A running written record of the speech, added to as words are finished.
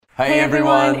Hey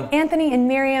everyone, Anthony and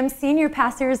Miriam, senior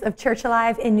pastors of Church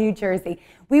Alive in New Jersey.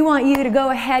 We want you to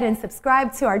go ahead and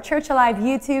subscribe to our Church Alive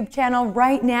YouTube channel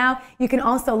right now. You can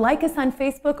also like us on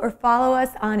Facebook or follow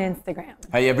us on Instagram.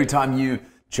 Hey, every time you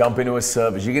jump into a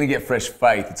service, you're going to get fresh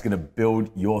faith. It's going to build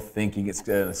your thinking. It's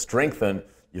going to strengthen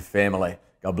your family.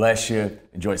 God bless you.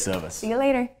 Enjoy service. See you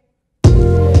later.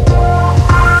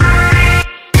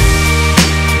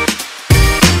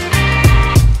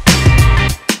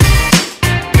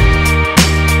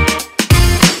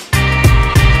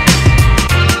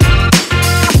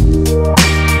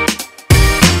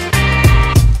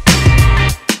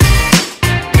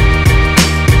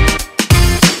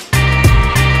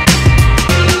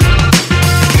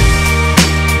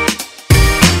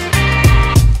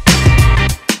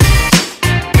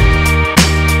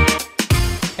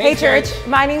 Hey church,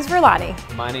 my name's Verlani.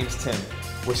 My name's Tim.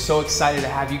 We're so excited to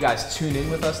have you guys tune in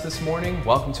with us this morning.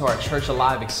 Welcome to our Church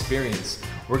Alive experience.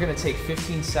 We're going to take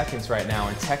 15 seconds right now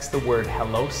and text the word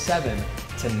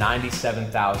HELLO7 to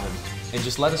 97,000. And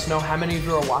just let us know how many of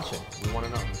you are watching. We want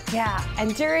to know. Yeah,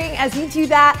 and as you do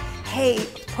that, hey,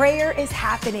 prayer is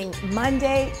happening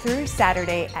Monday through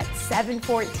Saturday at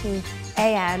 7:14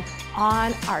 a.m.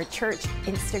 on our church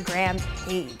Instagram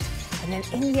page. And then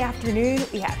in the afternoon,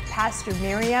 we have Pastor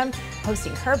Miriam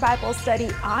hosting her Bible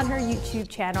study on her YouTube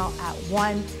channel at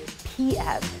 1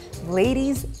 p.m.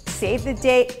 Ladies, save the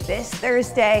date. This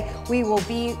Thursday, we will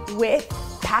be with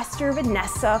Pastor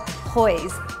Vanessa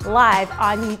Hoyes live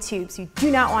on YouTube, so you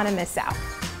do not want to miss out.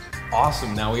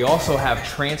 Awesome. Now we also have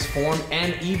Transform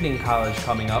and Evening College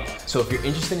coming up. So if you're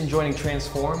interested in joining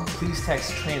Transform, please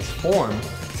text Transform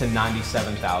to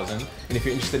 97,000. And if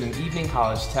you're interested in Evening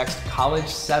College, text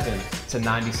College7 to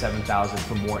 97,000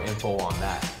 for more info on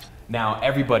that. Now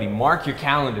everybody mark your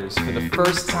calendars. For the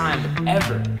first time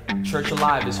ever, Church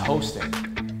Alive is hosting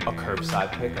a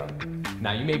curbside pickup.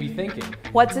 Now you may be thinking,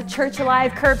 what's a Church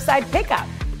Alive curbside pickup?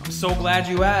 I'm so glad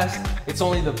you asked. It's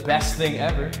only the best thing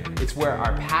ever. It's where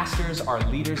our pastors, our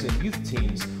leaders, and youth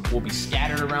teams will be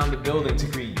scattered around the building to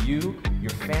greet you,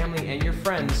 your family, and your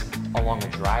friends along a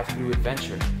drive-through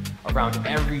adventure. Around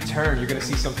every turn, you're gonna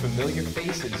see some familiar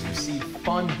faces, receive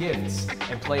fun gifts,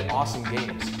 and play awesome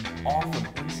games, all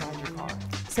from inside your car.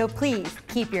 So please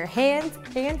keep your hands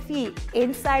and feet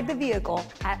inside the vehicle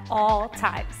at all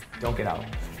times. Don't get out.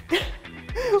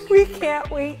 We can't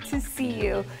wait to see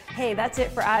you. Hey, that's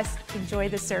it for us. Enjoy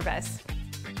the service.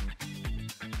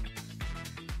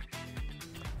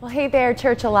 Well, hey there,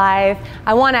 Church Alive.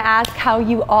 I want to ask how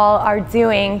you all are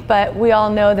doing, but we all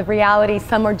know the reality.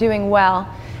 Some are doing well.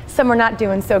 Some are not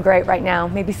doing so great right now.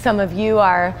 Maybe some of you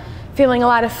are feeling a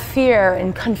lot of fear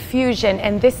and confusion,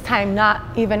 and this time not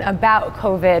even about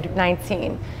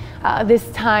COVID-19.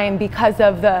 This time because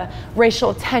of the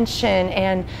racial tension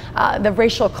and the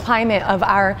racial climate of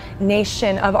our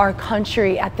nation, of our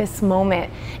country at this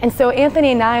moment. And so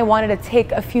Anthony and I wanted to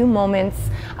take a few moments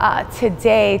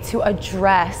today to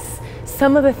address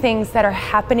some of the things that are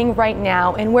happening right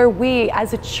now and where we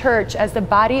as a church, as the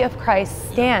body of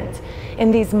Christ, stand in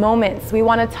these moments. We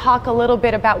want to talk a little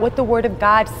bit about what the Word of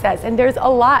God says, and there's a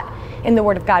lot in the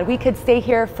Word of God. We could stay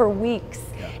here for weeks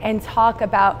and talk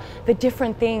about the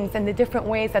different things and the different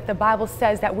ways that the Bible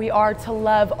says that we are to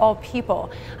love all people.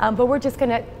 But we're just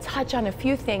gonna touch on a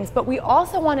few things. But we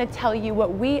also wanna tell you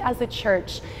what we as a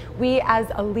church, we as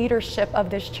a leadership of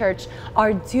this church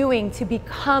are doing to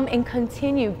become and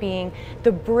continue being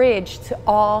the bridge to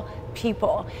all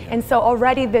people. And so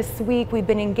already this week we've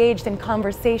been engaged in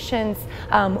conversations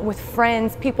with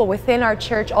friends, people within our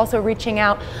church, also reaching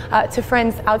out to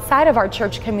friends outside of our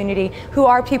church community who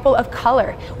are people of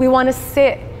color. We want to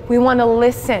sit, we want to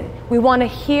listen, we want to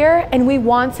hear, and we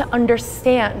want to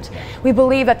understand. We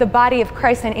believe that the body of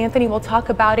Christ, and Anthony will talk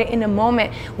about it in a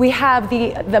moment, we have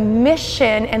the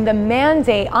mission and the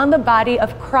mandate on the body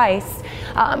of Christ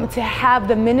to have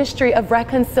the ministry of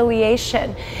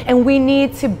reconciliation. And we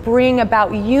need to bring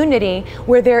about unity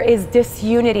where there is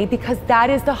disunity, because that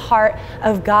is the heart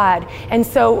of God. And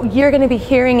so you're going to be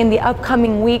hearing in the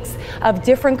upcoming weeks of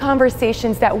different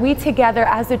conversations that we together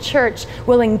as a church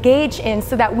will engage in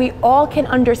so that we all can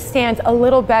understand a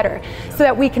little better, so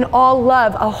that we can all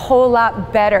love a whole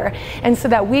lot better, and so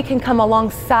that we can come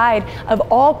alongside of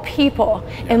all people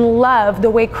and love the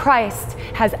way Christ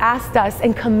has asked us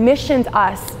and commissioned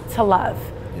us to love.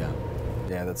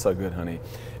 Yeah, that's so good, honey.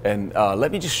 And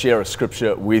let me just share a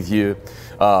scripture with you.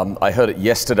 I heard it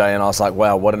yesterday and I was like,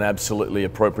 wow, what an absolutely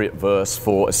appropriate verse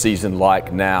for a season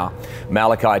like now.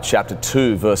 Malachi chapter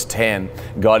 2, verse 10,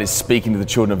 God is speaking to the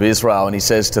children of Israel and he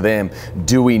says to them,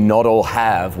 do we not all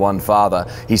have one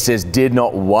Father? He says, did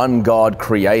not one God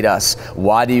create us?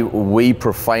 Why do we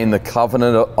profane the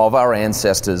covenant of our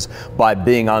ancestors by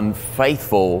being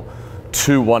unfaithful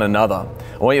to one another?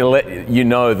 I want you to let you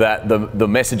know that the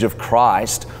message of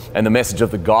Christ and the message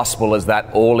of the gospel is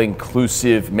that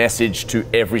all-inclusive message to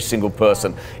every single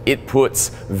person. It puts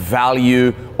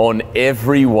value on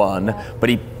everyone, but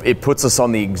it puts us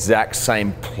on the exact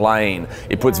same plane.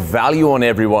 It puts value on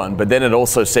everyone, but then it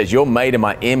also says you're made in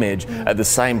my image. At the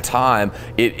same time,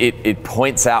 it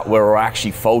points out where we're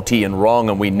actually faulty and wrong,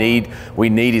 and we need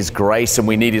his grace and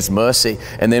we need his mercy.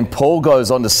 And then Paul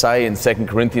goes on to say in 2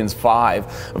 Corinthians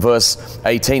 5, verse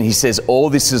 18, he says, all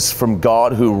this is from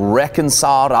God who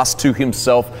reconciled us to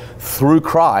himself through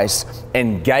Christ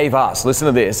and gave us, listen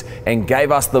to this, and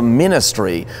gave us the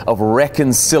ministry of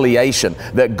reconciliation,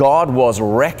 that God was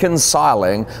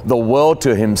reconciling the world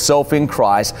to himself in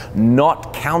Christ,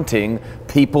 not counting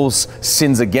people's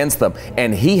sins against them.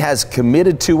 And he has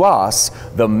committed to us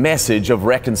the message of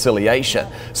reconciliation.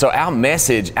 So our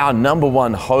message, our number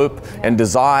one hope and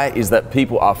desire is that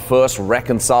people are first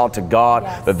reconciled to God,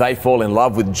 that they fall in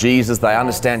love with Jesus, they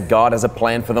understand God has a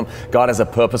plan for them, God has a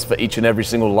purpose for each and every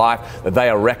single life, that they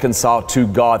are reconciled to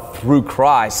God through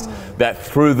Christ, that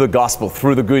through the gospel,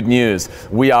 through the good news,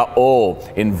 we are all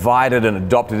invited and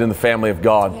adopted in the family of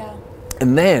God.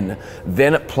 And then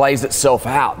it plays itself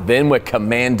out. Then we're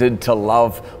commanded to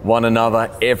love one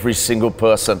another, every single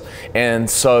person. And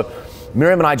so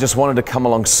Miriam and I just wanted to come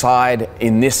alongside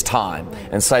in this time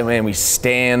and say, man,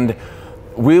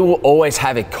 we will always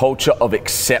have a culture of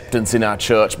acceptance in our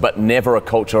church, but never a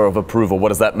culture of approval. What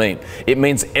does that mean? It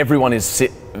means everyone is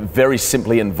very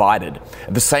simply invited.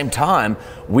 At the same time,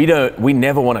 we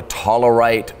never want to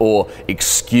tolerate or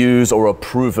excuse or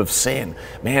approve of sin.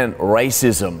 Man,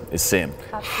 racism is sin.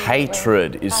 Absolutely.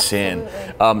 Hatred is sin.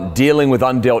 Dealing with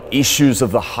undealt issues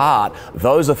of the heart,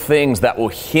 those are things that will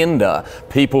hinder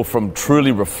people from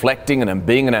truly reflecting and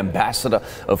being an ambassador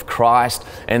of Christ.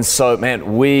 And so,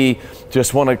 man, we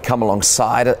just want to come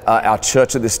alongside our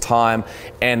church at this time.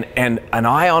 And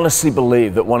I honestly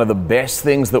believe that one of the best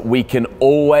things that we can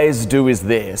always do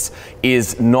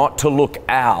is not to look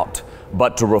out,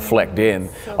 but to reflect in.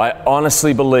 I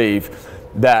honestly believe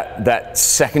that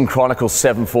 2 Chronicles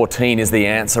 7:14 is the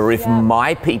answer. If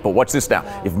my people, watch this now,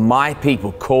 if my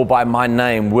people called by my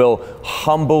name will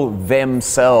humble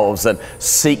themselves and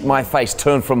seek my face,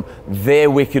 turn from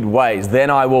their wicked ways, then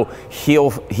I will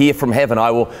hear from heaven,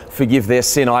 I will forgive their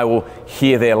sin, I will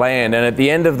heal their land. And at the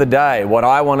end of the day, what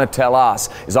I want to tell us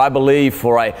is I believe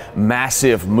for a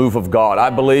massive move of God.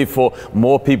 I believe for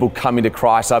more people coming to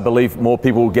Christ. I believe more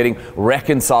people getting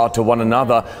reconciled to one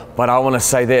another. But I want to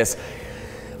say this,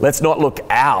 let's not look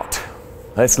out.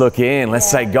 Let's look in. Let's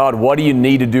say, God, what do you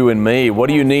need to do in me? What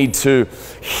do you need to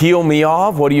heal me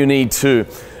of? What do you need to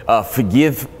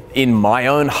forgive in my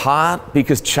own heart?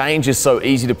 Because change is so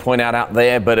easy to point out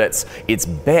there, but it's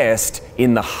best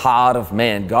in the heart of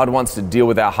man. God wants to deal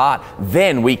with our heart.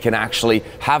 Then we can actually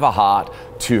have a heart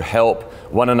to help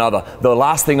one another. The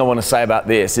last thing I want to say about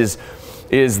this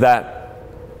is that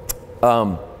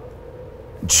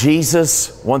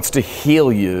Jesus wants to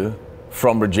heal you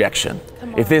from rejection.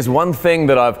 If there's one thing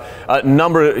that a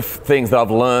number of things that I've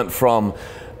learned from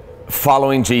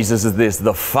following Jesus is this: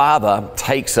 the Father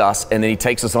takes us and then he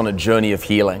takes us on a journey of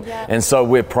healing. And so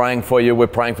we're praying for you. We're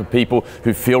praying for people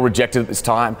who feel rejected at this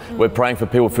time. We're praying for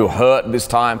people who feel hurt at this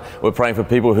time. We're praying for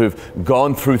people who've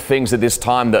gone through things at this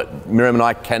time that Miriam and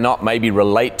I cannot maybe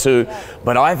relate to.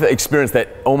 But I've experienced that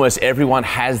almost everyone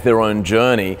has their own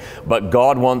journey, but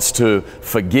God wants to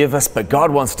forgive us, but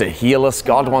God wants to heal us.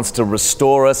 God wants to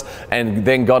restore us, and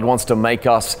then God wants to make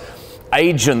us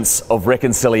agents of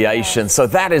reconciliation. So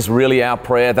that is really our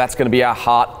prayer. That's going to be our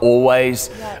heart always,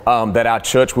 that our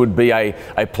church would be a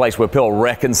place where people are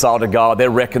reconciled to God, they're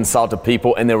reconciled to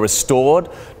people, and they're restored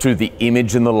to the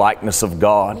image and the likeness of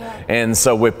God. And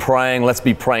so we're praying. Let's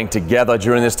be praying together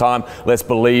during this time. Let's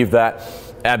believe that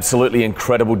absolutely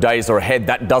incredible days are ahead.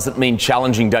 That doesn't mean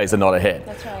challenging days are not ahead.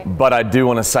 That's right. But I do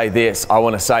want to say this. I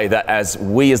want to say that as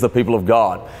the people of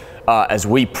God, as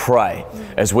we pray,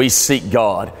 as we seek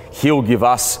God, He'll give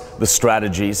us the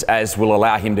strategies as will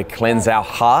allow Him to cleanse our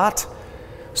heart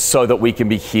so that we can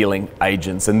be healing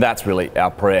agents. And that's really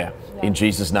our prayer in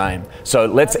Jesus' name. So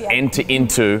let's enter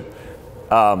into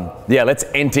let's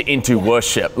enter into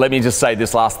worship. Let me just say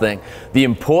this last thing. The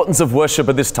importance of worship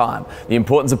at this time, the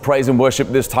importance of praise and worship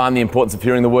at this time, the importance of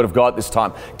hearing the word of God at this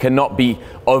time cannot be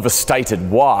overstated.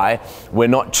 Why? We're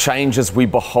not changed as we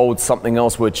behold something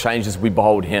else. We're changed as we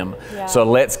behold Him. Yeah. So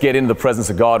let's get into the presence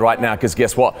of God right now, because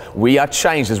guess what? We are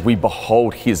changed as we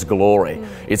behold His glory.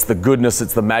 It's the goodness,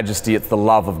 it's the majesty, it's the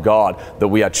love of God that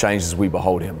we are changed as we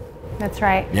behold Him. That's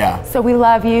right. Yeah. So we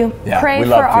love you. Yeah, Pray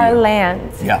for our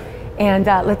land. Yeah. And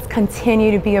let's continue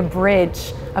to be a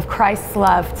bridge of Christ's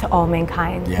love to all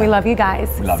mankind. Yeah. We love you guys.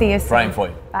 See you soon. Praying for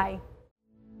you. Bye.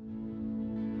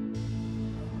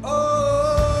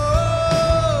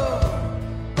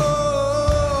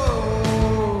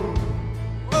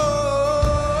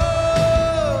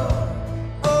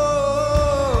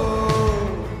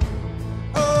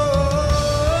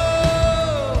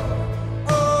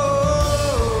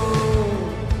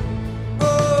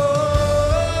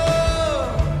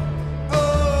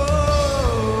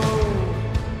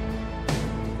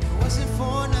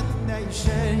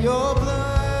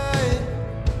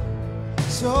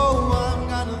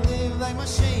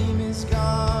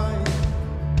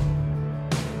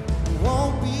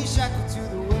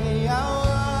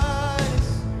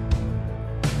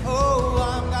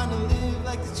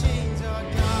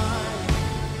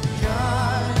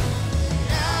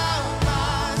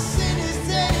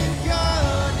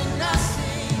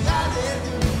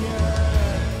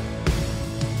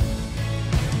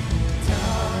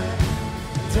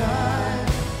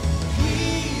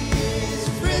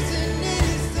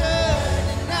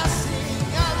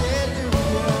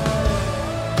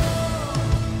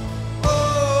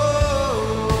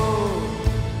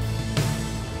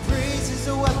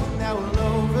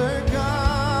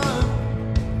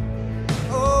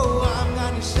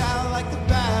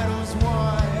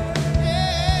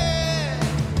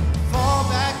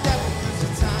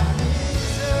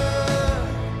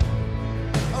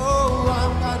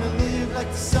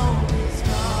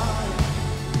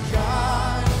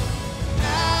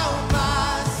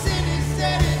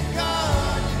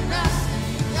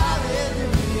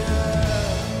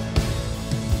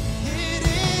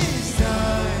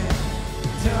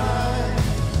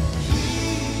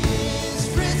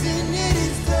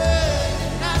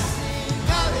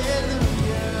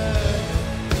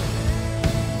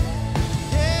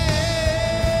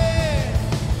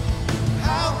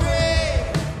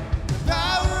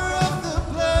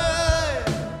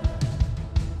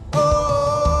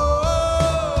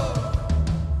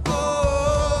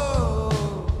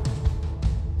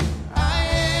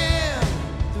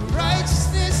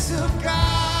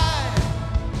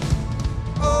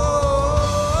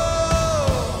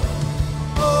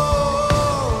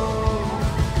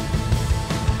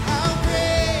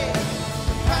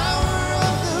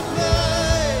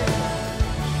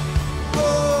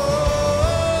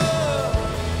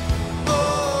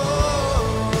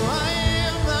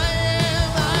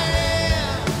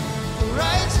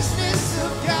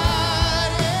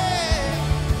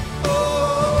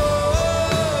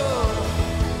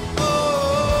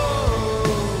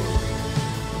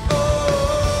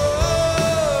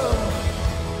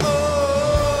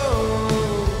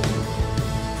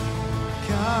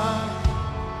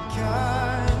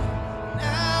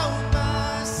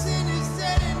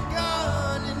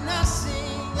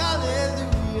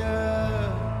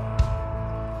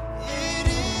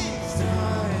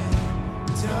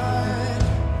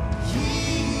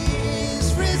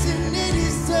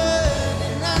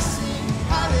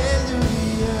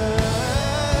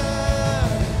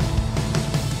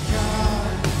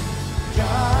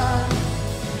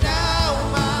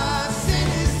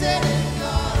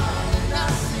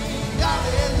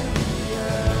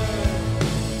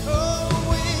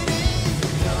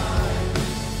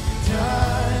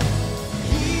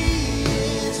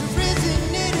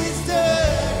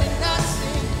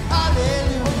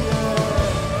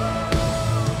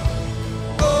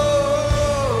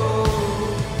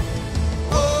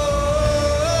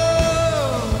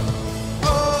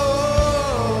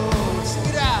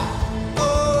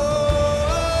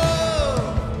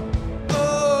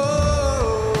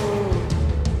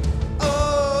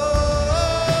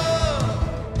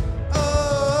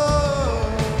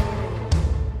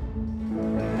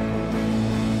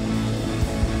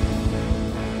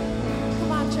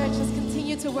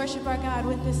 Worship our God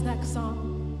with this next song.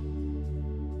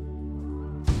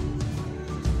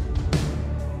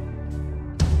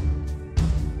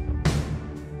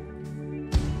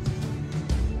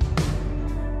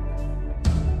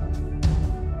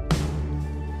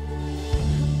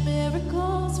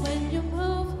 Miracles when you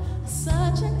move,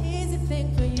 such an easy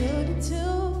thing for you to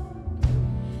do.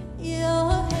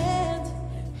 Your hand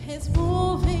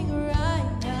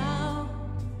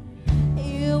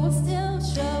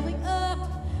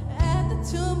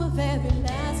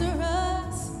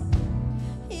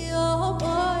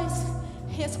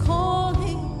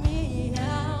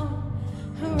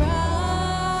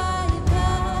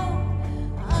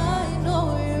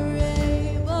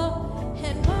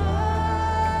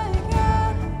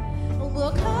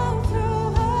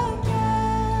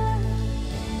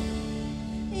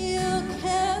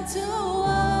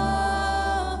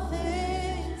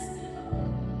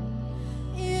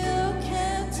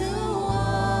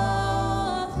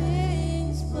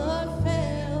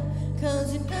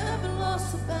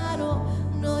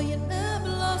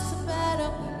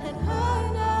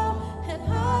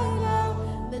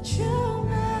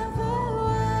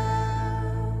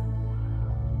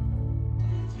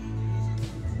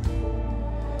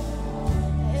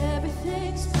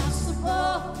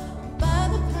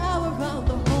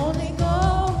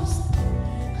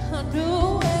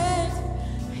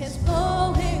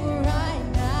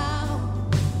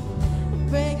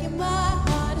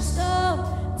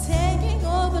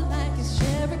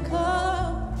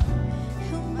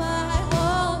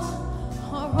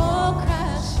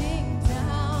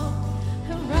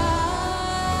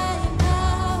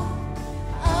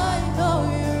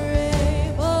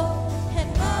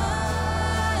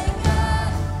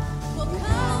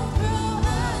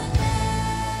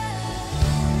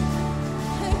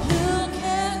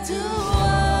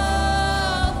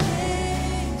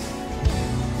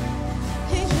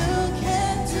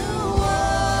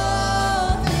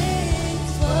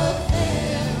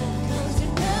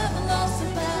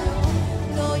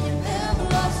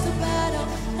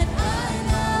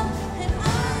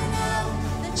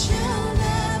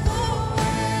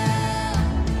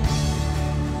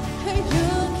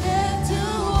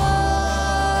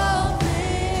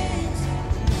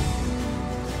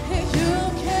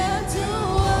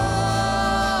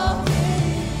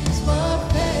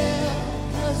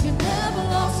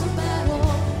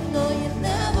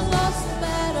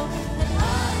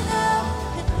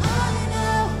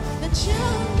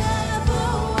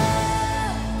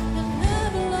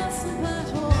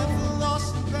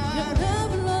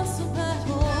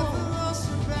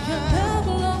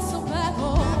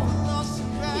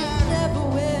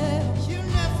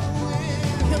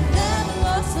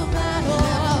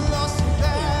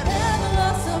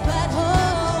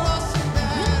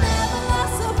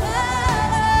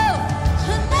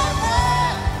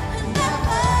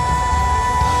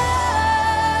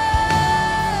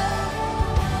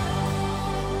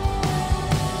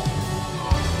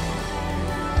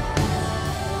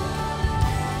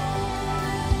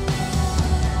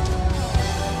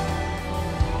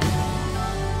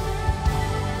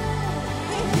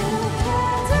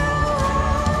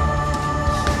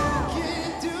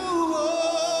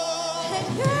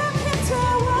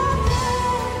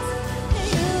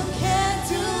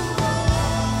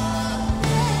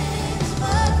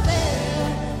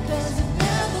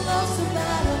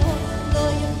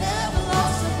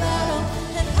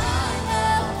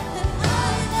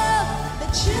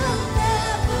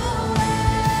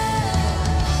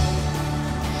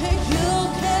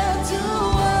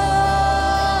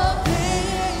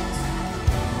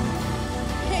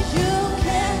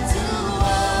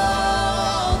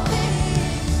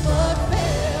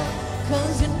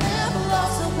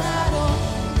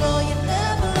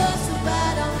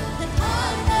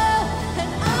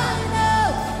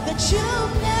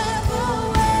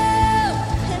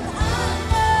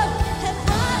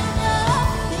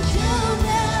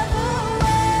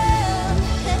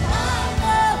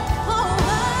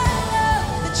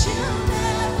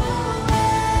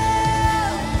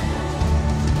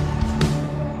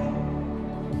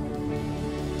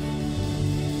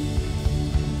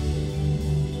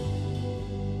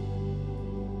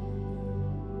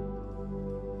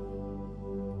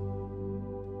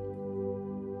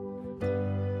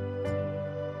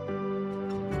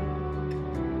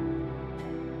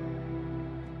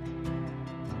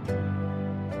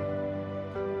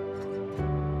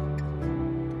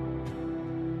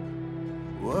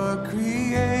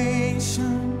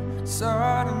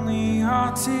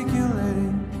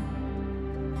articulate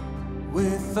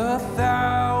with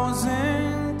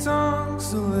 1,000 tongues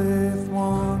to lift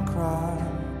one cry.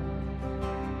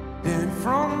 And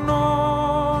from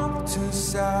north to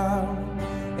south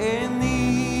and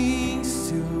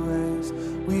east to west,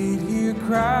 we'd hear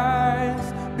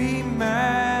Christ be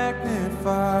magnified.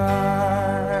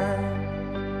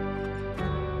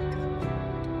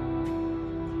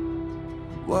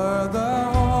 Were the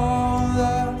whole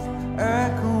earth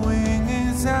echoing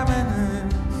His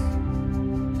eminence,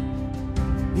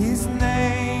 His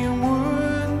name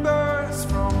would burst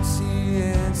from sea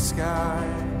and sky.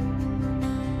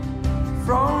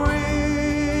 From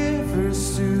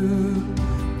rivers to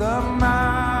the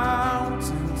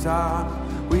mountaintop,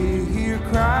 we hear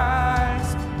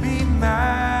Christ be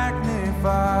magnified.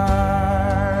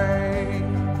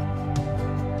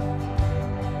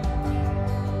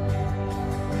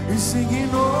 You're singing,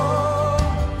 oh,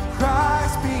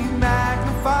 Christ be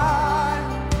magnified.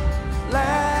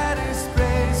 Let His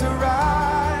praise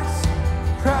arise.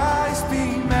 Christ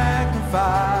be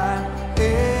magnified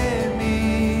in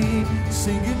me.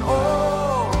 Singing,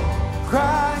 oh,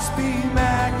 Christ be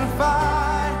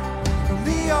magnified from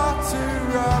the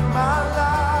altar of my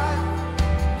life.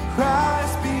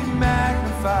 Christ be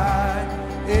magnified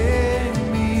in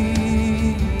me.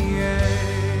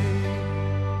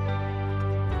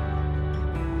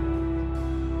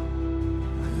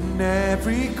 And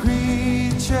every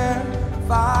creature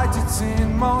finds its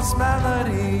inmost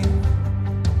melody,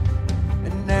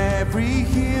 and every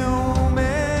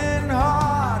human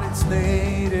heart its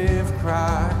native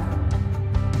cry.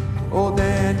 Oh,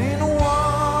 then in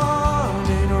one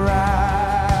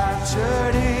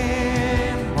enraptured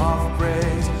hymn of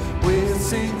praise, we'll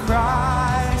sing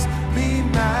Christ be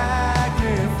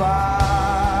magnified.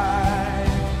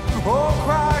 Oh,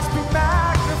 Christ be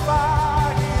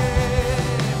magnified,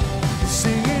 yeah.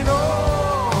 Singing,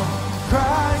 oh,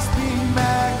 Christ be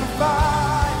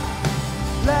magnified.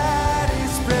 Let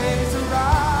His praise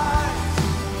arise.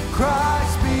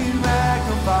 Christ be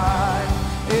magnified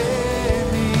in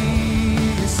me.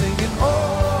 Singing,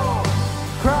 oh,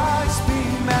 Christ be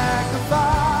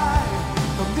magnified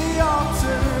from the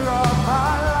altar of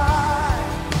my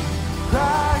life.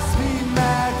 Christ be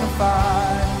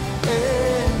magnified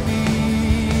in me.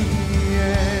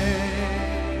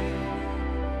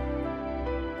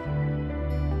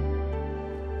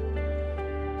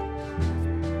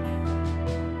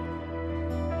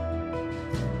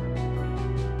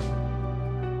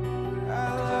 I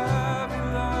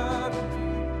love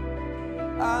you,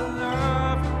 I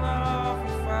love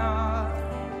you, Father.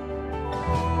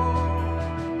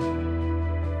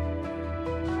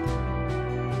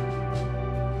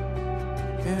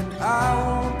 And I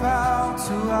won't bow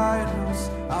to idols.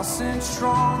 I'll stand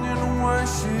strong and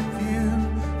worship you.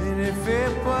 And if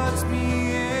it puts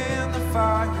me in the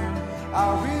fire,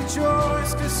 I'll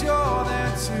rejoice 'cause you're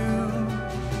there too.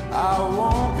 I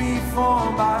won't be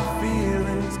formed by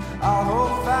feelings. I'll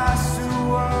hold fast to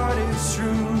what is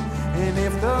true. And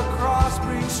if the cross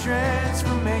brings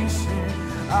transformation,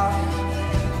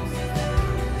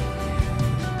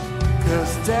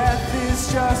 Cause death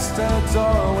is just a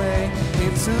doorway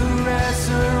into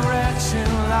resurrection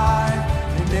life.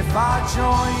 And if I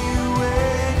join you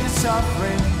in your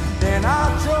suffering, then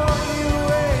I'll join you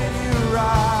when you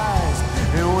rise.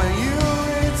 And when you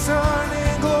return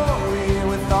in glory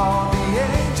with all the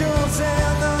angels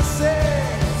and the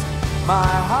saints, my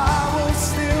heart will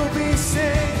still be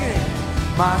singing,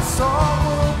 my soul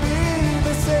will be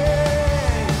the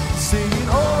same, singing,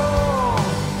 oh,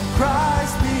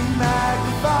 Christ be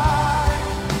magnified,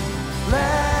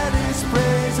 let His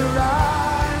praise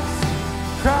arise,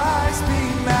 Christ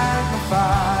be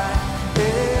magnified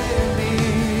in me,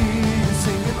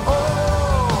 singing,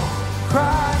 oh,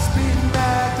 Christ be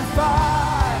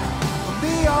magnified from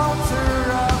the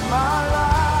altar of my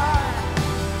life,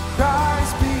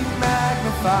 Christ be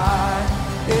magnified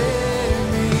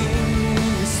in me,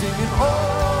 singing,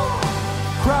 oh,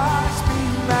 Christ be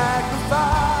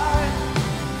magnified,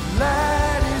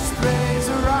 let His praise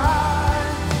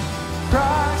arise,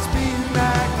 Christ be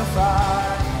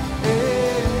magnified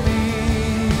in me,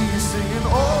 singing,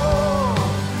 oh,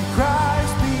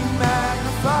 Christ be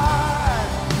magnified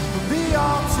from the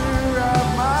altar of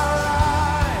my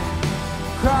life,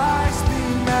 Christ be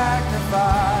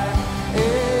magnified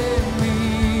in me,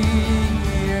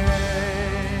 yeah.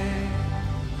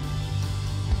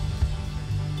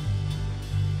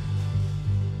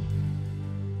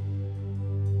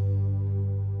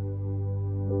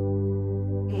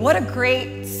 What a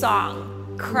great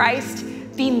song, Christ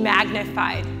be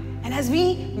magnified. And And as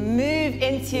we move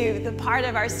into the part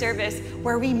of our service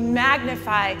where we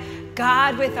magnify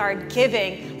God with our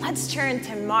giving, let's turn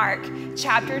to Mark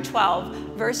chapter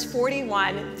 12, verse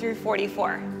 41 through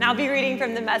 44. And I'll be reading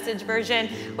from the Message version,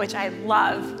 which I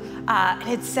love. And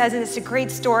it says, and it's a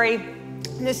great story,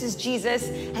 and this is Jesus,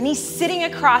 and he's sitting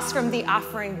across from the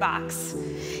offering box.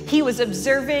 He was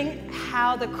observing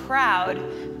how the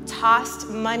crowd tossed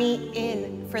money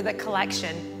in for the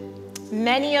collection.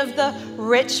 Many of the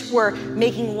rich were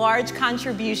making large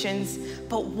contributions,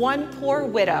 but one poor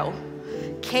widow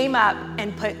came up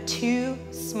and put 2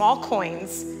 small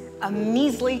coins, a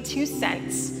measly 2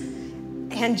 cents.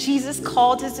 And Jesus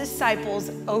called his disciples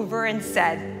over and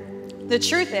said, the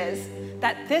truth is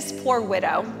that this poor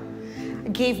widow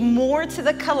gave more to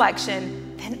the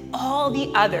collection than all the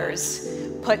others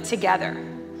put together.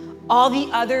 All the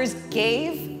others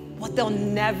gave what they'll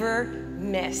never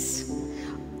miss.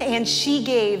 And she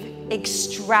gave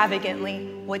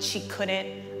extravagantly what she couldn't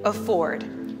afford.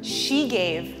 She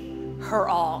gave her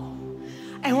all.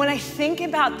 And when I think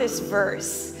about this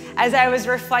verse, as I was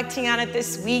reflecting on it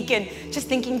this week and just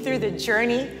thinking through the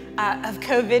journey of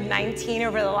COVID-19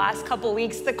 over the last couple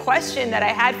weeks, the question that I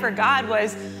had for God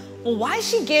was, well, why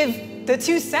she give the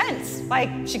 2 cents? Like,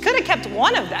 she could have kept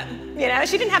one of them. You know,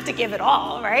 she didn't have to give it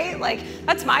all, right? Like,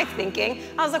 that's my thinking.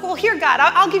 I was like, well, here, God,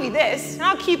 I'll give you this, and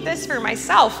I'll keep this for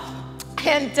myself.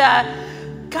 And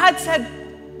God said,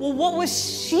 well, what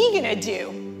was she gonna do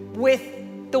with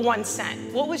the 1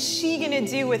 cent? What was she gonna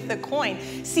do with the coin?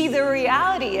 See, the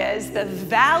reality is the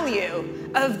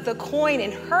value of the coin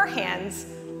in her hands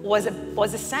was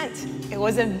a cent. It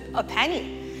was a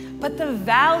penny. But the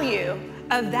value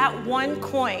of that 1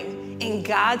 coin in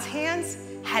God's hands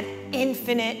had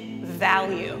infinite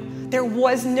value. There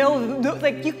was no,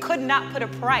 like, you could not put a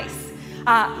price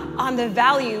on the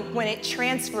value when it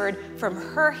transferred from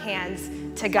her hands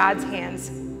to God's hands.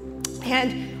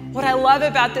 And what I love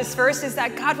about this verse is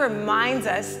that God reminds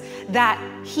us that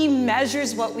he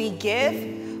measures what we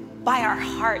give by our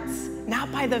hearts,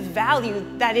 not by the value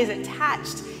that is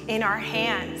attached in our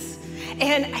hands.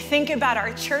 And I think about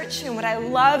our church, and what I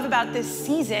love about this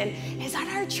season is that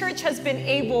our church has been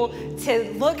able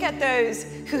to look at those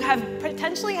who have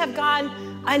potentially have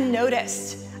gone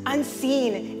unnoticed,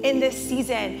 unseen in this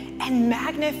season, and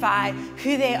magnify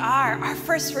who they are. Our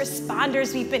first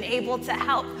responders we've been able to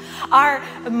help, our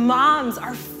moms,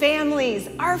 our families,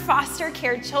 our foster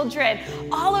care children,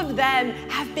 all of them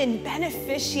have been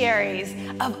beneficiaries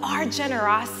of our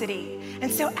generosity.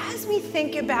 And so as we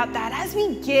think about that, as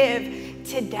we give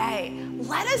today,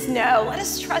 let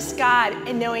us trust God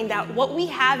in knowing that what we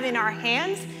have in our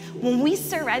hands, when we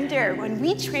surrender, when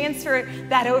we transfer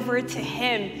that over to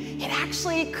him, it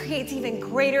actually creates even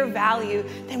greater value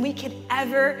than we could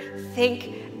ever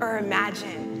think or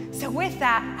imagine. So with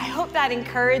that, I hope that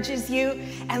encourages you,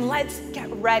 and let's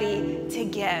get ready to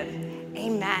give.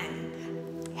 Amen.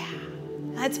 Yeah,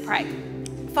 let's pray.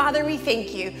 Father, we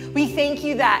thank you. We thank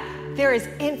you that there is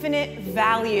infinite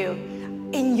value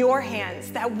in your hands,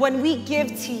 that when we give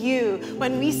to you,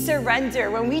 when we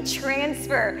surrender, when we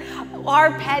transfer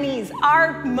our pennies,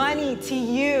 our money to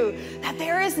you, that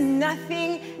there is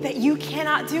nothing that you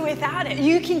cannot do without it.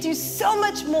 You can do so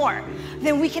much more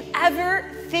than we can ever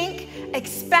think,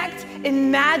 expect,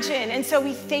 imagine. And so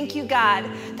we thank you, God,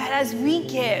 that as we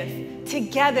give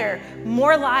together,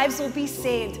 more lives will be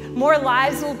saved, more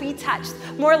lives will be touched,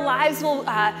 more lives will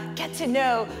get to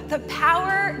know the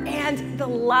power and the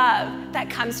love that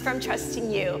comes from trusting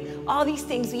you. All these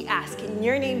things we ask in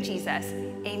your name, Jesus.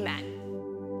 Amen.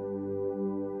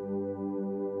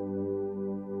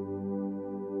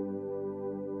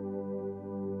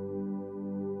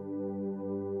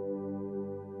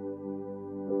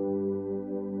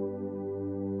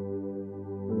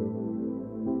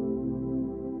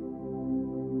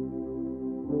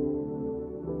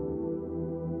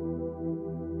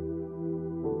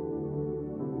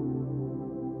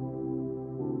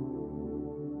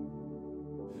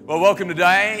 Well, welcome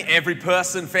today, every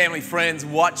person, family, friends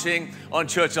watching on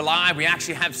Church Alive. We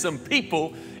actually have some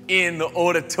people in the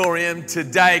auditorium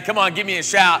today. Come on, give me a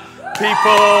shout,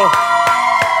 people.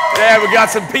 Yeah, we got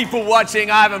some people watching.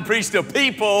 I haven't preached to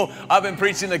people. I've been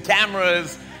preaching to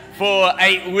cameras for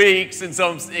 8 weeks, and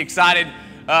so I'm excited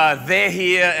they're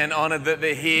here and honored that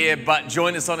they're here. But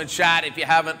join us on a chat if you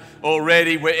haven't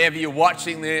already, wherever you're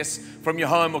watching this, from your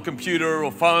home or computer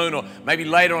or phone, or maybe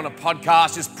later on a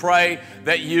podcast. Just pray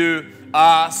that you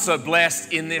are so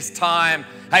blessed in this time.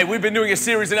 Hey, we've been doing a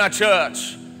series in our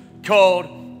church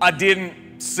called I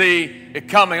Didn't See It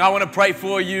Coming. I want to pray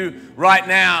for you right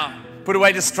now. Put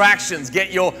away distractions.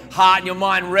 Get your heart and your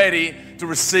mind ready to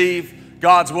receive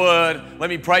God's word.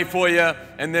 Let me pray for you,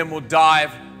 and then we'll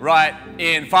dive right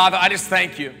in. Father, I just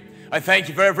thank you. I thank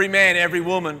you for every man, every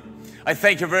woman. I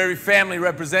thank you for every family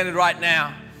represented right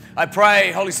now. I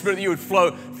pray, Holy Spirit, that you would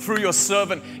flow through your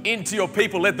servant into your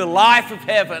people. Let the life of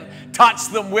heaven touch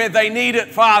them where they need it,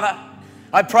 Father.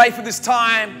 I pray for this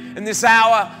time and this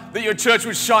hour that your church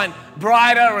would shine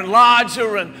brighter and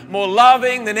larger and more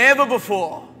loving than ever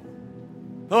before.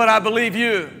 Lord, I believe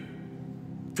you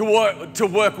to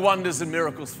work wonders and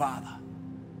miracles, Father.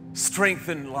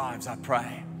 Strengthen lives, I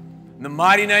pray. In the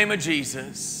mighty name of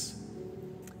Jesus.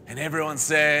 And everyone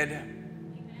said,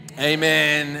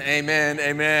 amen, amen,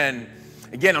 amen.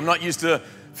 Again, I'm not used to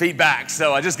feedback,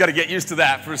 so I just got to get used to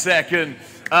that for a second.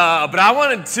 But I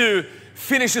wanted to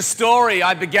finish a story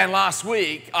I began last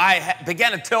week. I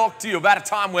began to talk to you about a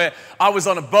time where I was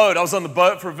on a boat. I was on the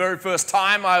boat for the very first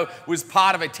time. I was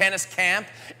part of a tennis camp,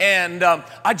 and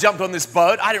I jumped on this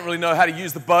boat. I didn't really know how to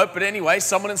use the boat, but anyway,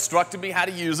 someone instructed me how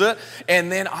to use it,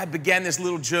 and then I began this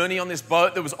little journey on this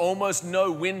boat. There was almost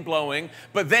no wind blowing,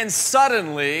 but then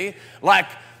suddenly, like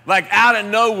out of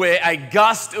nowhere, a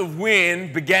gust of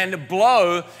wind began to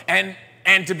blow, and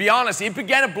to be honest, it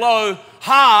began to blow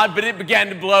hard, but it began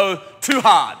to blow too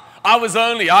hard. I was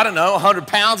only, 100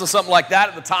 pounds or something like that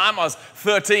at the time. I was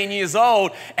 13 years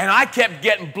old, and I kept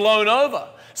getting blown over.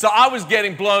 So I was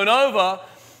getting blown over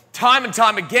time and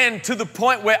time again, to the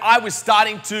point where I was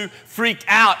starting to freak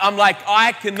out. I'm like,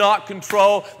 I cannot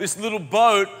control this little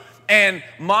boat. And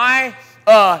my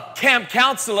camp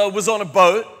counselor was on a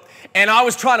boat, and I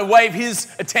was trying to wave his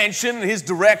attention and his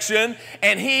direction,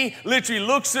 and he literally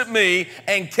looks at me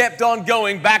and kept on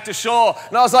going back to shore.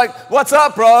 And I was like, what's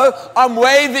up, bro? I'm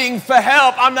waving for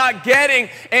help. I'm not getting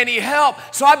any help.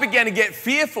 So I began to get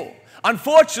fearful.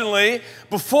 Unfortunately,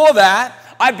 before that,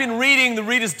 I'd been reading the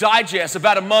Reader's Digest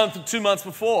about a month or 2 months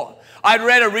before. I'd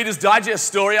read a Reader's Digest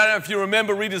story. I don't know if you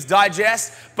remember Reader's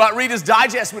Digest, but Reader's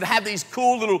Digest would have these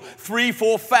cool little 3,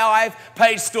 4,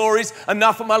 5-page stories,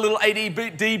 enough for my little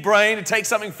ADD brain to take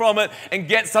something from it and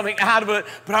get something out of it.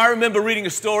 But I remember reading a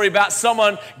story about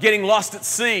someone getting lost at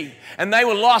sea, and they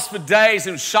were lost for days,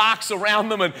 and sharks around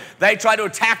them, and they tried to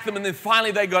attack them, and then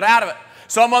finally they got out of it.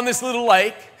 So I'm on this little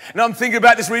lake, and I'm thinking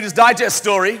about this Reader's Digest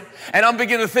story, and I'm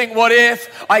beginning to think, what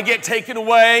if I get taken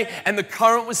away and the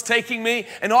current was taking me,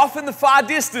 and off in the far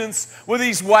distance were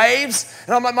these waves,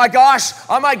 and I'm like, my gosh,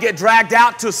 I might get dragged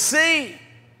out to sea.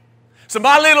 So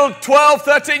my little 12,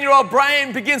 13-year-old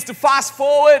brain begins to fast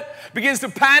forward, begins to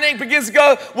panic, begins to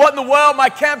go, what in the world? My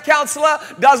camp counselor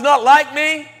does not like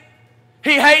me.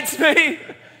 He hates me.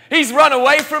 He's run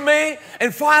away from me.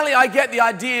 And finally, I get the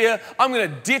idea, I'm going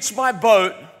to ditch my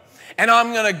boat, and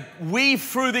I'm going to weave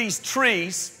through these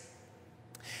trees,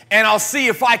 and I'll see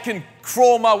if I can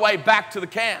crawl my way back to the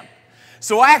camp.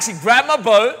 So I actually grab my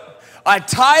boat, I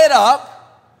tie it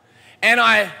up, and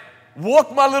I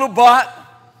walk my little butt,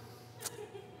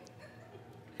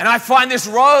 and I find this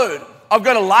road. I've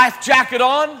got a life jacket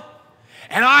on,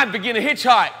 and I begin to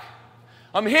hitchhike.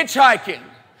 I'm hitchhiking.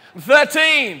 I'm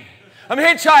 13. I'm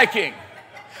hitchhiking.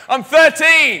 I'm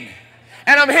 13,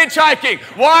 and I'm hitchhiking.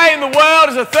 Why in the world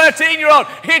is a 13-year-old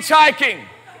hitchhiking?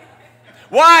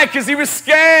 Why? Because he was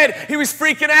scared. He was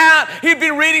freaking out. He'd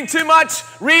been reading too much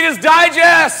Reader's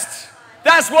Digest.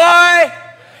 That's why.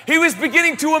 He was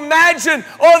beginning to imagine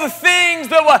all the things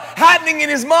that were happening in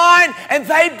his mind, and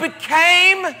they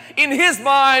became, in his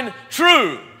mind,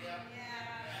 true.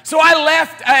 So I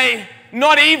left a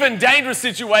not even dangerous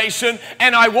situation,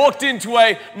 and I walked into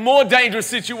a more dangerous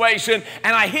situation,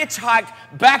 and I hitchhiked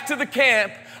back to the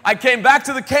camp. I came back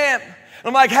to the camp, and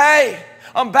I'm like, hey,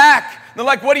 I'm back. And they're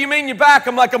like, what do you mean you're back?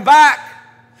 I'm like, I'm back.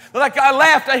 They're like, I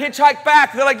left, I hitchhiked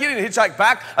back. They're like, you didn't hitchhike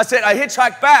back. I said, I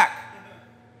hitchhiked back.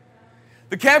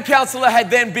 The camp counselor had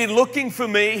then been looking for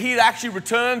me. He'd actually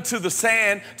returned to the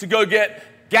sand to go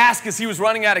get gas because he was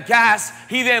running out of gas.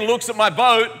 He then looks at my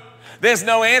boat. There's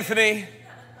no Anthony.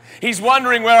 He's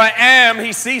wondering where I am.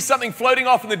 He sees something floating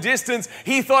off in the distance.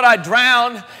 He thought I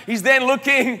drowned. He's then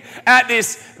looking at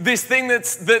this thing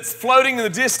that's floating in the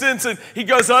distance, and he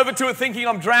goes over to it thinking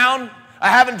I'm drowned. I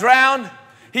haven't drowned.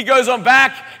 He goes on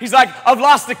back. He's like, I've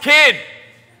lost a kid.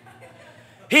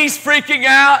 He's freaking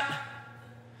out.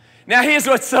 Now here's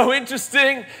what's so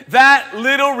interesting. That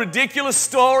little ridiculous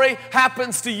story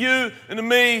happens to you and to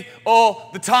me all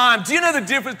the time. Do you know the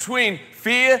difference between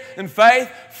fear and faith?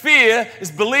 Fear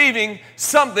is believing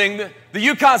something that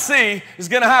you can't see is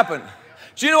going to happen.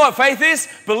 Do you know what faith is?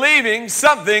 Believing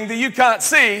something that you can't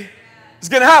see is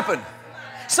going to happen.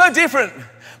 So different.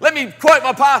 Let me quote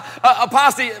my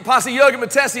Pastor Jürgen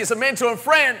Matthesius, a mentor and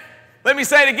friend. Let me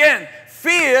say it again.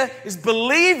 Fear is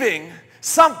believing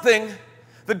something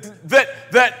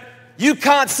that you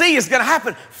can't see is going to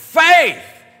happen. Faith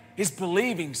is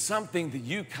believing something that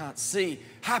you can't see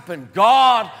happen.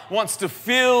 God wants to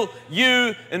fill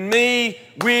you and me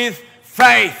with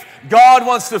faith. God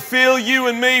wants to fill you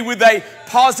and me with a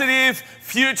positive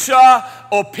future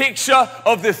or picture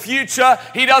of the future.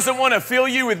 He doesn't want to fill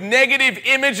you with negative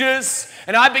images.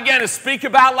 And I began to speak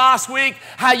about last week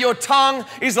how your tongue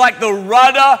is like the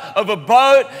rudder of a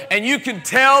boat, and you can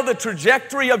tell the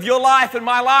trajectory of your life and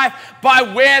my life by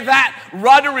where that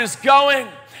rudder is going.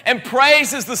 And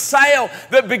praise is the sail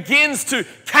that begins to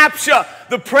capture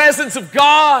the presence of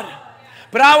God.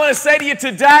 But I want to say to you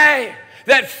today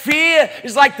that fear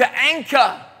is like the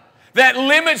anchor that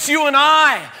limits you and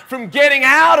I from getting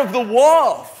out of the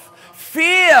wharf.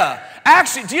 Fear.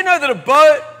 Actually, do you know that a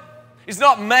boat is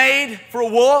not made for a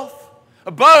wharf?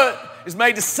 A boat is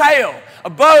made to sail. A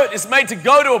boat is made to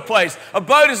go to a place. A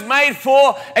boat is made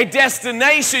for a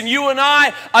destination. You and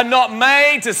I are not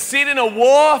made to sit in a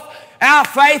wharf. Our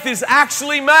faith is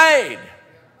actually made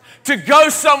to go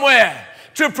somewhere,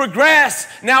 to progress.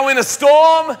 Now, in a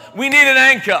storm, we need an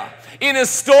anchor. In a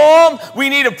storm, we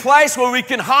need a place where we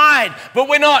can hide. But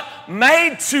we're not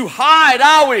made to hide,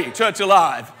 are we, Church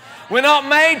Alive? We're not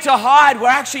made to hide. We're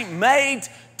actually made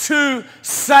to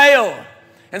sail.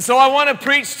 And so I want to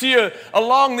preach to you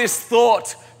along this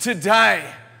thought today.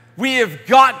 We have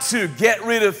got to get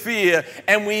rid of fear,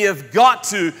 and we have got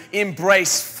to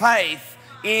embrace faith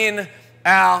in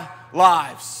our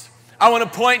lives. I want to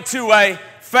point to a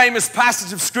famous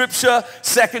passage of scripture,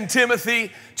 2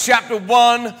 Timothy chapter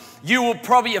 1. You will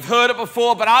probably have heard it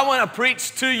before, but I want to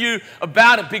preach to you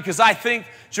about it because I think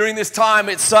during this time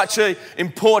it's such an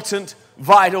important,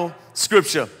 vital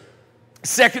scripture.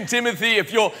 2 Timothy,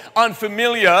 if you're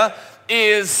unfamiliar,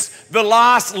 is the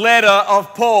last letter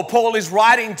of Paul. Paul is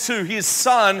writing to his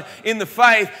son in the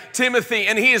faith, Timothy,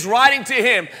 and he is writing to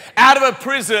him out of a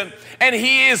prison, and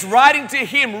he is writing to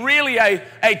him really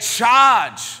a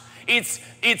charge. Its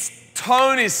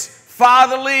tone is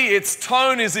fatherly, its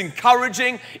tone is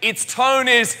encouraging, its tone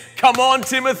is, come on,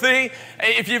 Timothy.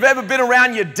 If you've ever been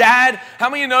around your dad, how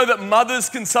many of you know that mothers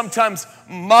can sometimes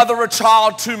mother a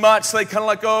child too much? They kind of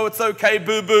like, oh, it's okay,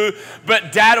 boo-boo.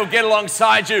 But dad will get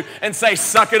alongside you and say,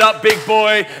 suck it up, big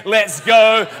boy. Let's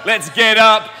go. Let's get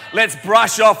up. Let's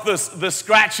brush off the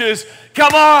scratches.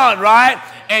 Come on, right?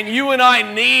 And you and I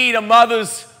need a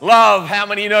mother's love. How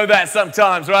many know that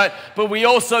sometimes, right? But we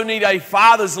also need a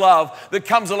father's love that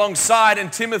comes alongside,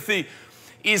 and Timothy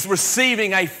is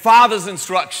receiving a father's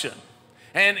instruction.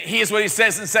 And here's what he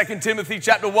says in 2 Timothy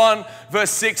chapter 1,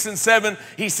 verse 6 and 7.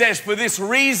 He says, for this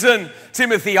reason,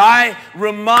 Timothy, I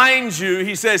remind you,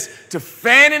 he says, to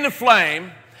fan into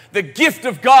flame the gift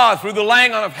of God through the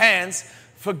laying on of hands.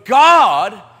 For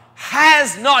God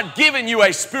has not given you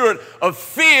a spirit of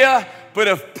fear, but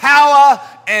of power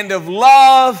and of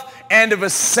love and of a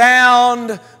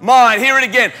sound mind. Hear it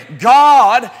again.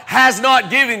 God has not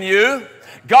given you,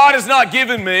 God has not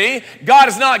given me, God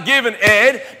has not given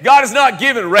Ed, God has not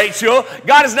given Rachel,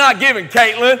 God has not given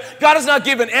Caitlin, God has not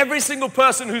given every single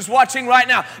person who's watching right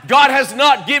now. God has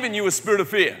not given you a spirit of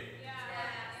fear,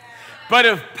 but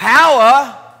of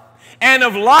power and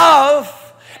of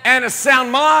love and a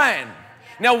sound mind.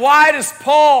 Now, why does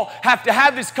Paul have to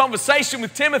have this conversation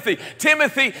with Timothy?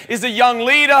 Timothy is a young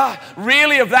leader,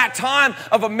 really, of that time,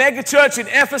 of a megachurch in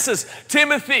Ephesus.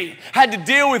 Timothy had to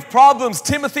deal with problems.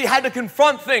 Timothy had to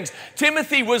confront things.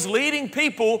 Timothy was leading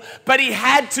people, but he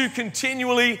had to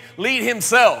continually lead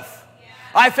himself.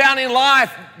 I found in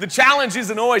life, the challenge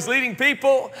isn't always leading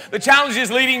people. The challenge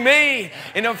is leading me.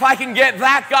 And if I can get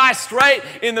that guy straight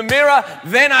in the mirror,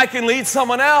 then I can lead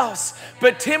someone else.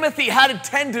 But Timothy had a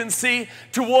tendency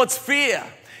towards fear.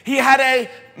 He had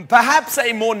perhaps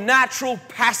a more natural,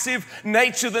 passive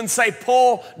nature than, say,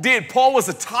 Paul did. Paul was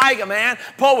a tiger, man.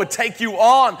 Paul would take you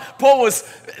on. Paul was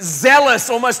zealous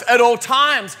almost at all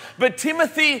times. But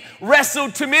Timothy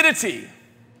wrestled timidity.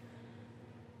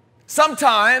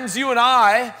 Sometimes you and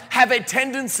I have a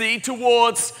tendency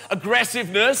towards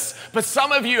aggressiveness, but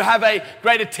some of you have a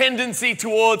greater tendency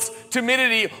towards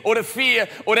timidity or to fear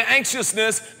or to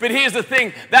anxiousness. But here's the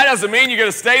thing, that doesn't mean you're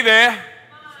going to stay there.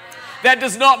 That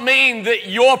does not mean that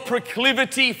your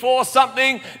proclivity for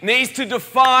something needs to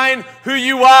define who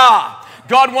you are.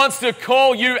 God wants to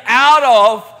call you out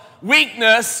of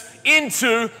weakness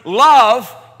into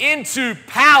love, into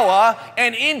power,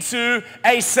 and into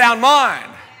a sound mind.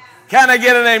 Can I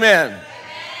get an amen?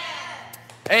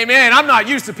 Amen. I'm not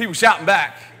used to people shouting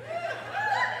back.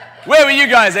 Where were you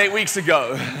guys 8 weeks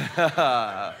ago?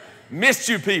 Missed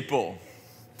you people.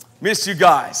 Missed you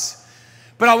guys.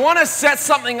 But I want to set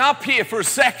something up here for a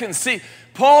second. See,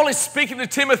 Paul is speaking to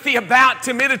Timothy about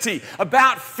timidity,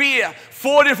 about fear.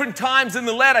 4 different times in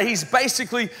the letter, he's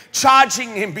basically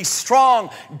charging him, be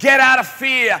strong, get out of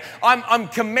fear. I'm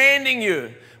commanding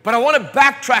you. But I want to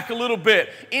backtrack a little bit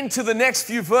into the next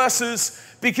few verses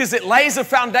because it lays a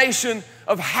foundation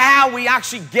of how we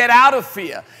actually get out of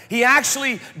fear. He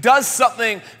actually does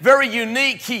something very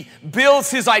unique. He builds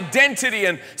his identity.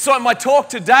 And so in my talk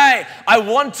today, I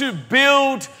want to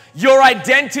build your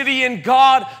identity in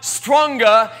God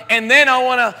stronger, and then I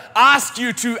want to ask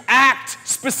you to act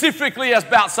specifically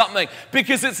about something,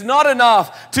 because it's not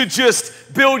enough to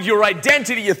just build your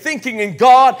identity, your thinking in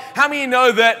God. How many of you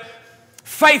know that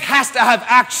faith has to have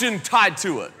action tied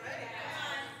to it?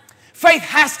 Faith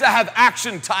has to have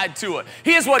action tied to it.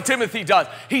 Here's what Timothy does.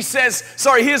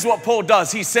 Here's what Paul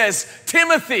does. He says,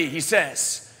 Timothy, he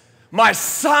says, my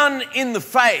son in the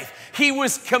faith. He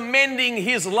was commending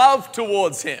his love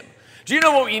towards him. Do you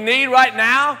know what we need right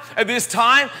now at this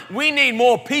time? We need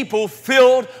more people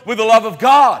filled with the love of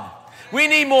God. We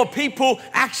need more people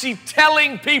actually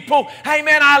telling people, hey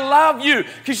man, I love you.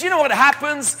 Because you know what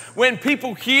happens when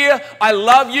people hear, I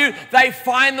love you, they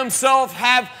find themselves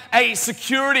have a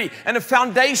security and a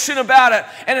foundation about it.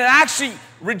 And it actually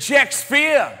rejects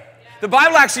fear. The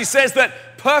Bible actually says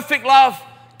that perfect love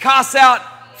casts out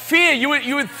fear.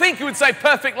 You would think you would say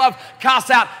perfect love casts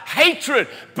out hatred,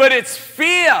 but it's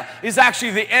fear is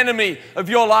actually the enemy of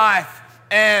your life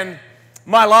and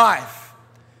my life.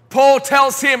 Paul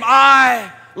tells him,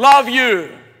 I love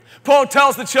you. Paul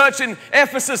tells the church in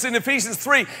Ephesus in Ephesians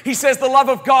 3, he says the love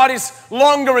of God is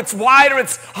longer, it's wider,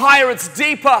 it's higher, it's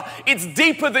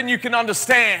deeper than you can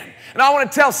understand. And I want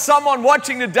to tell someone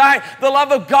watching today, the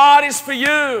love of God is for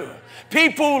you.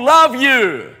 People love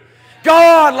you.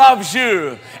 God loves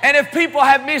you. And if people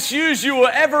have misused you or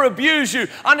ever abused you,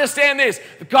 understand this.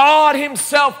 God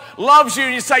himself loves you.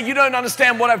 And you say, you don't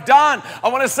understand what I've done. I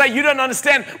want to say, you don't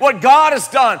understand what God has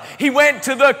done. He went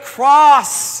to the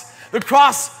cross. The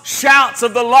cross shouts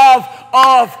of the love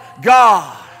of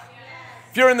God.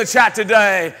 If you're in the chat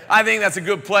today, I think that's a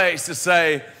good place to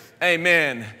say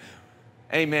amen.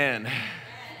 Amen.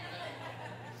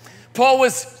 Paul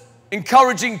was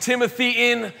encouraging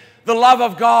Timothy in the love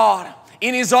of God,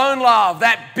 in his own love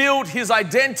that built his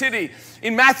identity.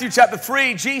 In Matthew chapter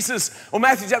 4, Jesus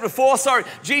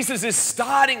is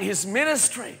starting his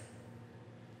ministry.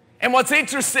 And what's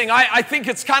interesting, I think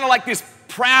it's kind of like this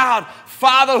proud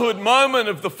fatherhood moment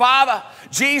of the Father.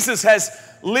 Jesus has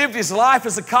lived his life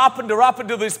as a carpenter up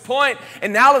until this point,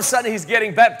 and now all of a sudden he's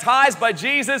getting baptized by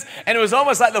Jesus, and it was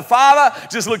almost like the Father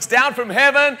just looks down from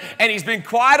heaven, and he's been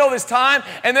quiet all this time,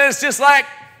 and then it's just like,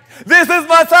 this is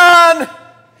my son.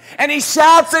 And he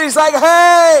shouts and he's like,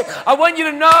 hey, I want you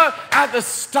to know at the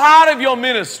start of your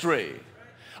ministry,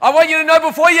 I want you to know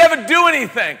before you ever do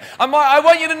anything, I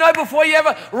want you to know before you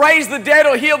ever raise the dead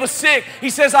or heal the sick, he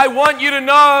says, I want you to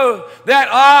know that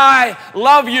I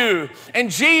love you.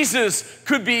 And Jesus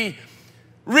could be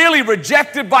really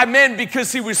rejected by men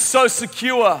because he was so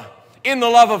secure in the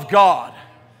love of God.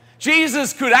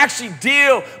 Jesus could actually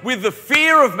deal with the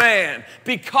fear of man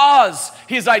because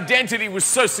his identity was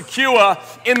so secure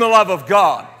in the love of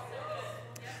God.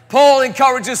 Paul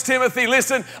encourages Timothy,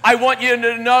 listen, I want you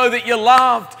to know that you're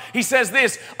loved. He says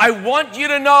this, I want you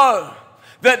to know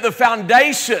that the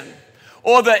foundation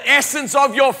or the essence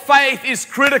of your faith is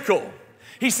critical.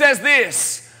 He says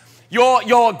this,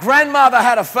 your grandmother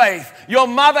had a faith, your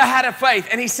mother had a faith.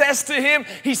 And he says to him,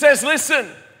 he says,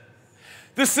 listen,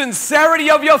 the sincerity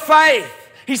of your faith.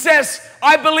 He says,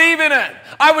 I believe in it.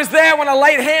 I was there when I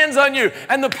laid hands on you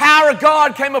and the power of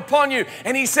God came upon you.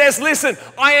 And he says, listen,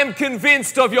 I am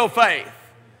convinced of your faith.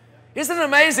 Isn't it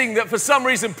amazing that for some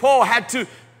reason Paul had to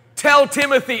tell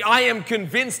Timothy, I am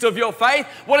convinced of your faith?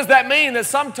 What does that mean? That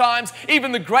sometimes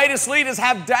even the greatest leaders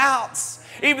have doubts.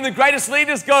 Even the greatest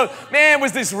leaders go, man,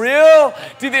 was this real?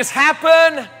 Did this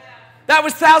happen? That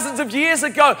was thousands of years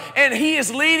ago. And he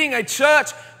is leading a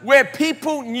church where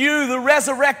people knew the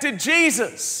resurrected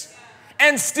Jesus.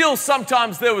 And still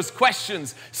sometimes there was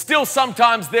questions. Still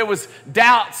sometimes there was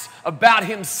doubts about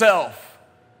himself.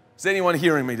 Is anyone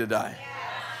hearing me today?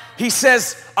 He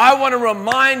says, I want to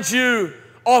remind you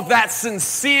of that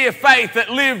sincere faith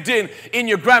that lived in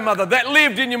your grandmother, that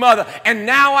lived in your mother, and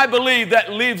now I believe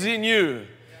that lives in you.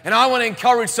 And I want to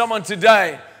encourage someone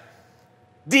today,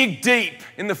 dig deep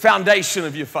in the foundation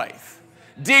of your faith.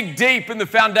 Dig deep in the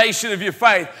foundation of your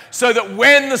faith so that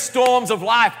when the storms of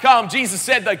life come, Jesus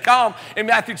said they come in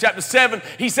Matthew chapter 7.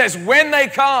 He says when they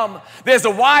come, there's a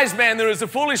wise man, there is a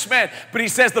foolish man. But he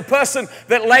says the person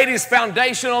that laid his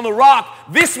foundation on the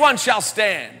rock, this one shall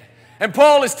stand. And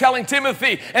Paul is telling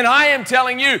Timothy, and I am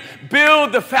telling you,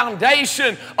 build the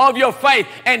foundation of your faith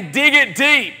and dig it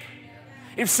deep.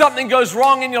 If something goes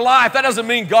wrong in your life, that doesn't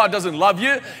mean God doesn't love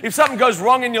you. If something goes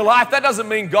wrong in your life, that doesn't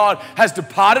mean God has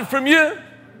departed from you.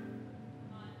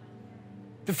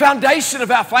 The foundation of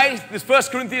our faith is 1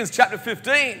 Corinthians chapter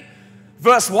 15,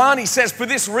 verse 1. He says, for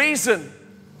this reason,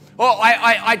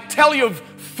 I tell you of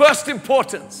first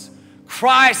importance,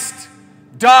 Christ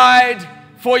died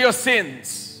for your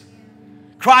sins.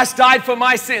 Christ died for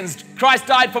my sins. Christ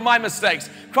died for my mistakes.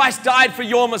 Christ died for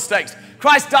your mistakes.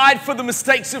 Christ died for the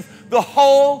mistakes of the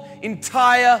whole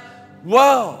entire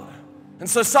world. And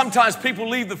so sometimes people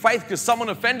leave the faith because someone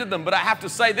offended them. But I have to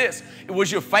say this. It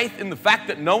was your faith in the fact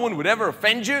that no one would ever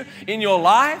offend you in your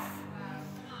life.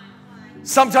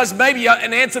 Sometimes maybe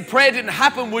an answered prayer didn't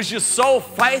happen. Was your sole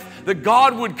faith that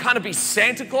God would kind of be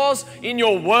Santa Claus in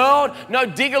your world? No,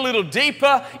 dig a little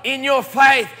deeper in your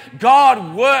faith.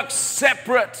 God works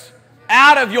separate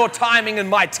out of your timing and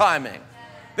my timing.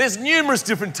 There's numerous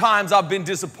different times I've been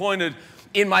disappointed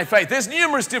in my faith. There's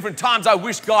numerous different times I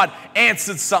wish God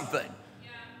answered something.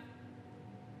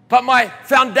 But my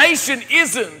foundation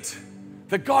isn't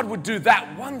that God would do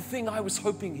that one thing I was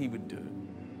hoping He would do.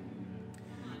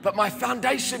 But my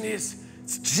foundation is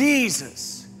it's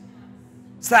Jesus.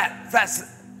 It's that's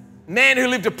man who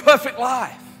lived a perfect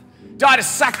life, died a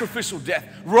sacrificial death,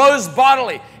 rose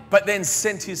bodily, but then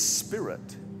sent His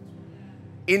Spirit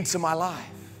into my life.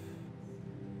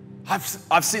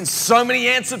 I've seen so many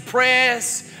answered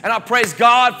prayers, and I praise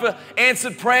God for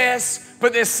answered prayers,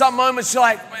 but there's some moments you're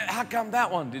like, how come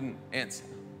that one didn't answer?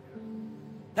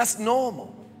 That's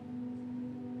normal.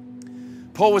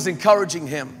 Paul was encouraging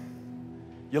him.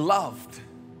 You're loved.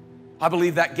 I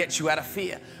believe that gets you out of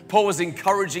fear. Paul was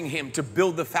encouraging him to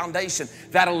build the foundation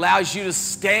that allows you to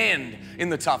stand in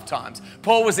the tough times.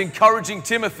 Paul was encouraging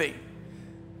Timothy,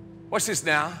 watch this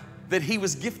now, that he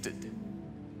was gifted.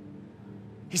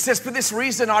 He says, for this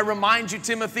reason, I remind you,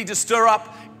 Timothy, to stir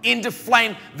up into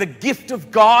flame the gift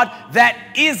of God that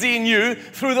is in you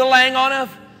through the laying on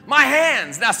of my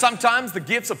hands. Now, sometimes the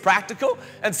gifts are practical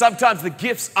and sometimes the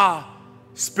gifts are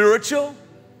spiritual,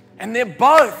 and they're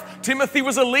both. Timothy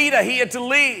was a leader, he had to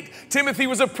lead. Timothy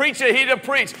was a preacher, he had to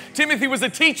preach. Timothy was a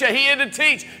teacher, he had to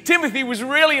teach. Timothy was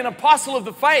really an apostle of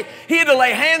the faith. He had to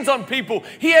lay hands on people.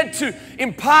 He had to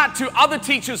impart to other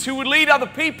teachers who would lead other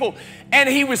people. And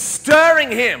he was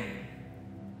stirring him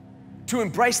to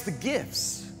embrace the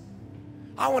gifts.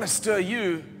 I want to stir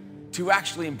you to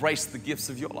actually embrace the gifts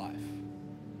of your life.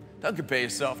 Don't compare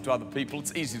yourself to other people.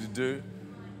 It's easy to do.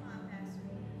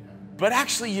 But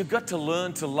actually, you've got to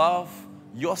learn to love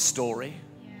your story.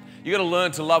 You've got to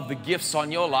learn to love the gifts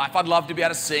on your life. I'd love to be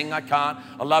able to sing, I can't.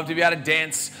 I'd love to be able to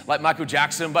dance like Michael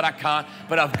Jackson, but I can't.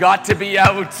 But I've got to be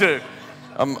able to.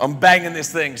 I'm banging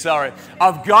this thing, sorry.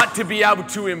 I've got to be able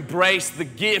to embrace the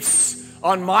gifts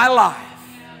on my life.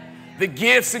 The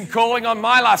gifts and calling on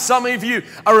my life. Some of you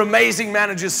are amazing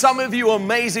managers. Some of you are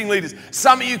amazing leaders.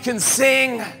 Some of you can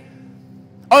sing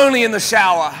only in the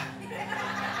shower.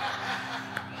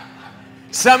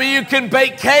 Some of you can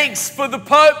bake cakes for the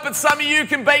Pope, but some of you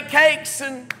can bake cakes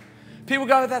and people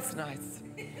go, that's nice.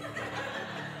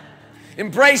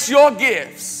 Embrace your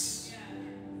gifts.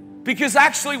 Because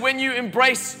actually when you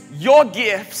embrace your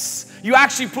gifts, you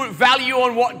actually put value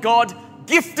on what God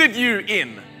gifted you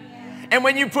in. And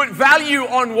when you put value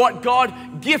on what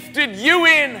God gifted you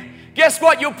in, guess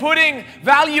what? You're putting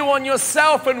value on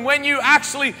yourself. And when you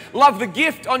actually love the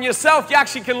gift on yourself, you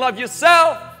actually can love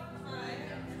yourself.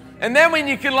 And then when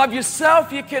you can love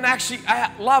yourself, you can actually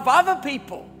love other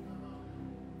people.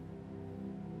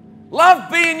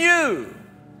 Love being you.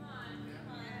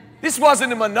 This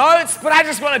wasn't in my notes, but I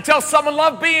just want to tell someone,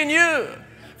 love being you.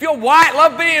 If you're white,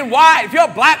 love being white. If you're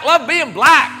black, love being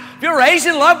black. If you're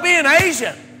Asian, love being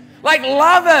Asian. Like,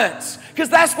 love it. Because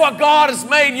that's what God has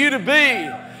made you to be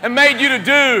and made you to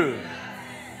do.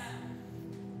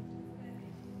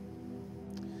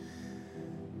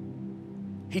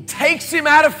 He takes him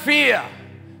out of fear.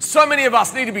 So many of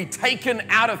us need to be taken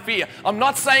out of fear. I'm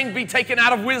not saying be taken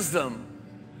out of wisdom,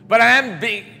 but I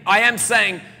am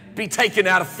saying be taken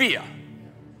out of fear.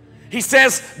 He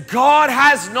says, God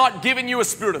has not given you a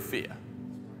spirit of fear.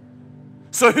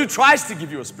 So who tries to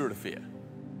give you a spirit of fear?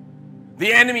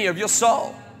 The enemy of your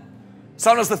soul.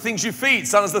 Sometimes the things you feed,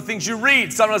 sometimes the things you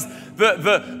read, sometimes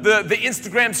the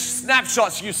Instagram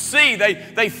snapshots you see,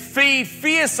 they feed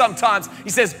fear sometimes. He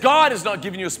says, God has not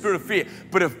given you a spirit of fear,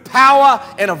 but of power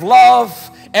and of love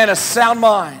and a sound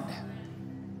mind.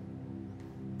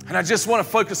 And I just want to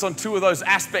focus on two of those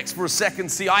aspects for a second.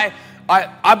 See,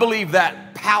 I believe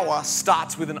that power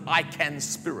starts with an I can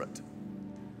spirit.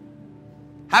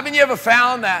 Haven't you ever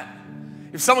found that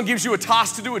if someone gives you a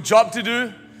task to do, a job to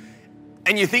do,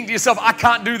 and you think to yourself, I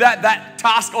can't do that, that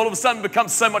task all of a sudden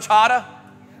becomes so much harder?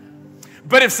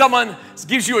 But if someone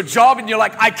gives you a job and you're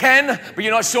like, I can, but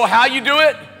you're not sure how you do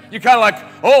it, you're kind of like,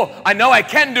 oh, I know I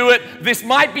can do it. This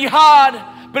might be hard,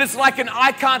 but it's like an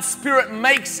I can't spirit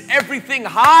makes everything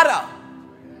harder.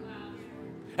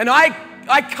 And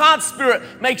I can't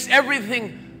spirit makes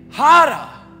everything harder.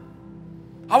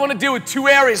 I want to deal with two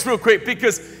areas real quick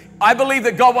because I believe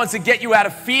that God wants to get you out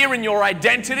of fear in your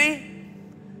identity,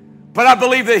 but I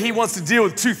believe that He wants to deal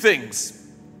with two things.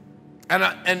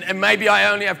 And maybe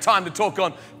I only have time to talk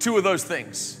on two of those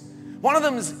things. One of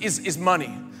them is money.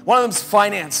 One of them is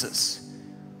finances.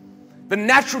 The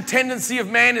natural tendency of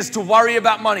man is to worry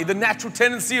about money. The natural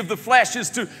tendency of the flesh is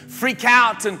to freak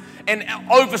out and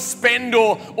overspend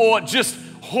or just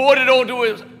hoard it all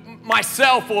to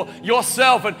myself or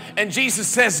yourself. And Jesus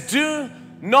says, do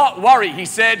not worry. He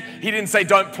didn't say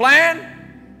don't plan.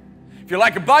 If you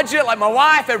like a budget, like my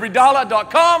wife,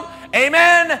 everydollar.com,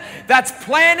 amen. That's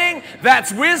planning.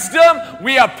 That's wisdom.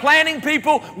 We are planning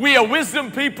people. We are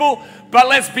wisdom people. But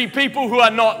let's be people who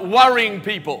are not worrying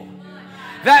people.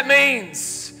 That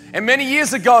means, and many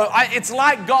years ago, it's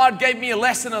like God gave me a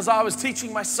lesson as I was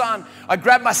teaching my son. I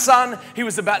grabbed my son. He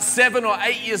was about 7 or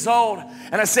 8 years old.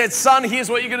 And I said, son, here's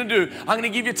what you're going to do. I'm going to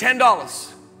give you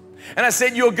 $10. And I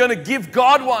said, you're going to give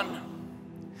God one.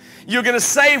 You're going to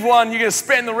save one. You're going to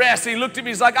spend the rest. And he looked at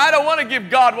me. He's like, I don't want to give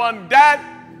God one, Dad.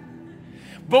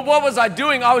 But what was I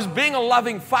doing? I was being a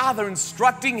loving father,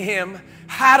 instructing him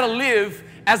how to live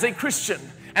as a Christian.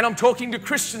 And I'm talking to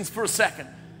Christians for a second.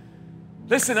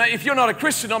 Listen, if you're not a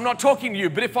Christian, I'm not talking to you.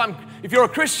 But if you're a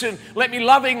Christian, let me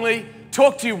lovingly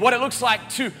talk to you what it looks like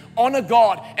to honor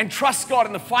God and trust God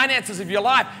in the finances of your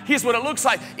life. Here's what it looks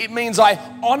like. It means I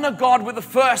honor God with the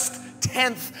first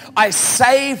 10th. I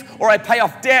save or I pay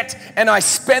off debt and I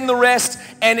spend the rest.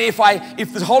 And if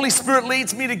the Holy Spirit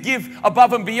leads me to give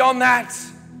above and beyond that,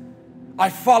 I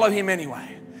follow Him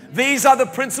anyway. These are the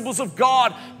principles of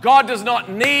God. God does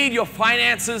not need your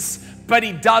finances, but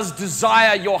He does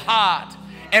desire your heart.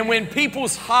 And when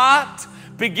people's heart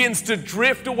begins to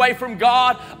drift away from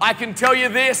God, I can tell you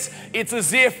this, it's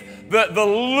as if the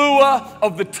lure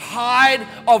of the tide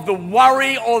of the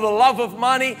worry or the love of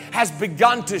money has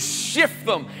begun to shift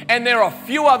them. And there are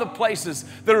few other places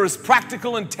that are as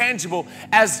practical and tangible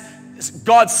as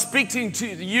God speaking to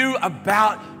you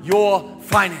about your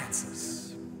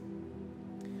finances.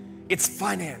 It's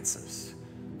finances.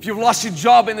 If you've lost your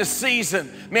job in this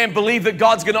season, man, believe that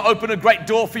God's going to open a great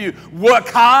door for you. Work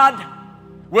hard,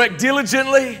 work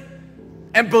diligently,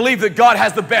 and believe that God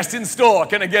has the best in store.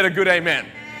 Can I get a good amen?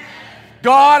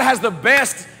 God has the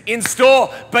best in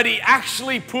store, but He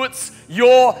actually puts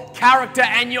your character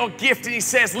and your gift, and He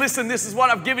says, listen, this is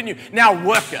what I've given you. Now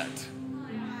work it.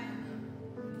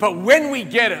 But when we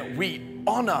get it, we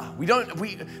honor.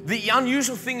 The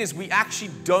unusual thing is we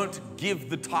actually don't give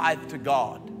the tithe to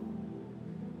God.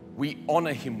 We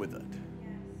honor Him with it.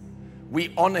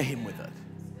 We honor Him with it.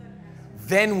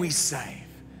 Then we save.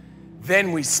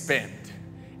 Then we spend.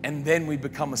 And then we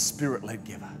become a Spirit-led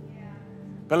giver.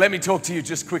 But let me talk to you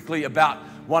just quickly about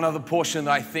one other portion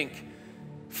that I think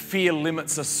fear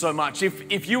limits us so much.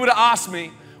 If you were to ask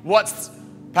me what's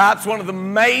perhaps one of the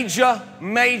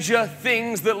major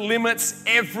things that limits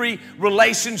every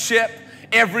relationship,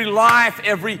 every life,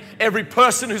 every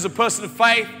person who's a person of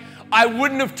faith, I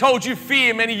wouldn't have told you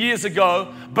fear many years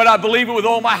ago, but I believe it with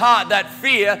all my heart that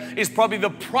fear is probably the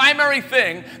primary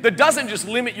thing that doesn't just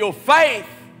limit your faith,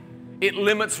 it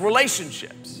limits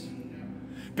relationships.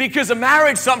 Because a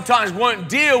marriage sometimes won't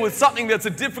deal with something that's a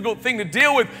difficult thing to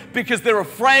deal with because they're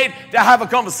afraid to have a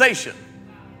conversation.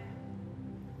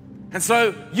 And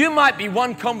so you might be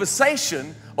one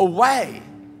conversation away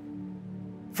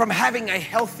from having a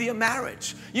healthier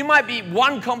marriage. You might be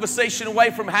one conversation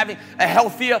away from having a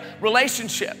healthier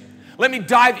relationship. Let me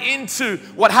dive into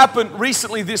what happened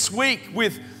recently this week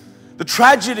with the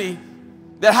tragedy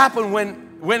that happened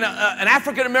when an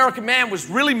African-American man was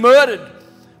really murdered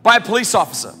by a police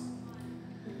officer.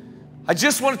 I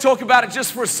just want to talk about it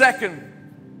just for a second.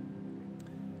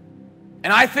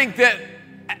 And I think that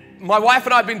my wife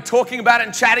and I have been talking about it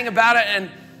and chatting about it,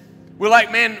 and we're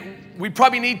like, man, we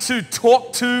probably need to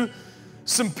talk to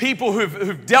some people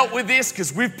who've dealt with this,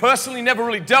 because we've personally never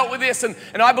really dealt with this, and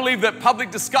I believe that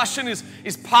public discussion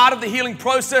is part of the healing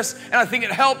process, and I think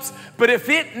it helps. But if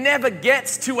it never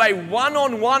gets to a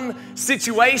one-on-one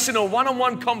situation or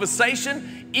one-on-one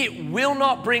conversation, it will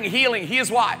not bring healing. Here's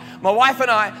why. My wife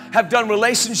and I have done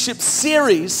relationship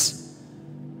series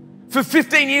for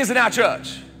 15 years in our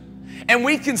church. And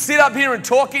we can sit up here and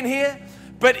talk in here,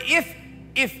 but if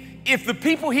if the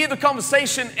people hear the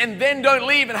conversation and then don't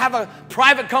leave and have a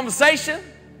private conversation,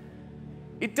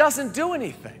 it doesn't do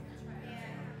anything.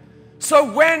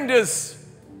 So when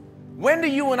do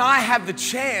you and I have the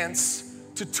chance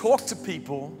to talk to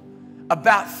people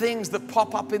about things that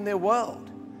pop up in their world?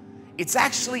 It's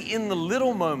actually in the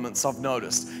little moments, I've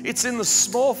noticed. It's in the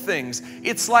small things.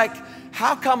 It's like,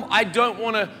 how come I don't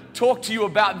want to talk to you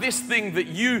about this thing that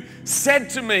you said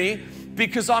to me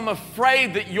because I'm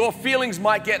afraid that your feelings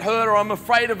might get hurt, or I'm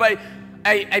afraid of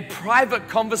a private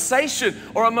conversation,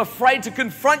 or I'm afraid to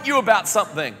confront you about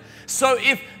something. So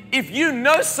if you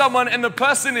know someone and the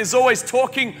person is always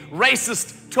talking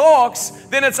racist talks,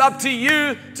 then it's up to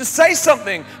you to say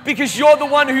something because you're the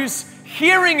one who's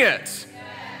hearing it.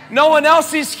 No one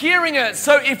else is hearing it.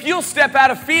 So if you'll step out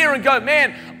of fear and go,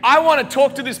 man, I want to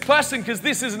talk to this person because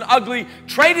this is an ugly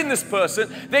trait in this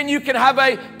person, then you can have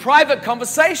a private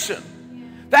conversation.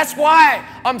 That's why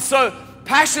I'm so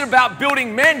passionate about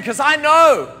building men, because I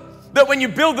know that when you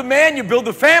build the man, you build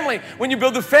the family. When you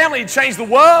build the family, you change the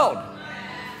world.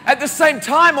 At the same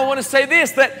time, I want to say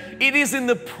this, that it is in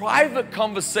the private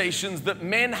conversations that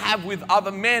men have with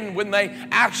other men when they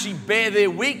actually bear their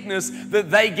weakness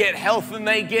that they get health and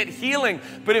they get healing.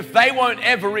 But if they won't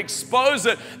ever expose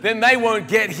it, then they won't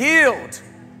get healed.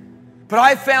 But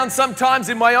I found sometimes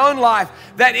in my own life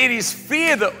that it is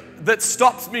fear that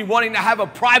stops me wanting to have a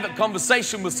private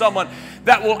conversation with someone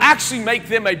that will actually make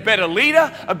them a better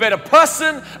leader, a better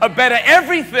person, a better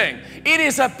everything. It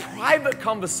is a private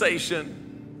conversation.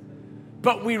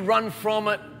 But we run from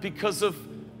it because of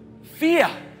fear.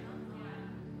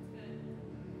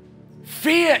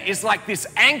 Fear is like this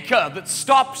anchor that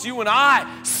stops you and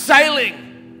I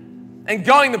sailing and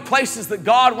going the places that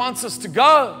God wants us to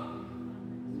go.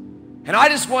 And I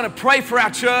just want to pray for our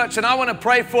church, and I want to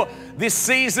pray for this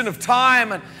season of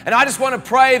time, and I just want to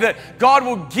pray that God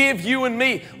will give you and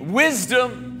me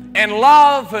wisdom and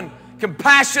love and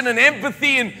compassion and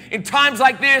empathy in times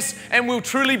like this, and we'll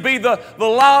truly be the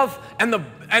love and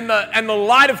the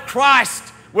light of Christ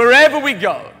wherever we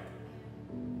go.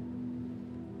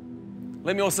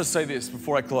 Let me also say this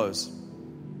before I close.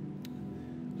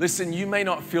 Listen, you may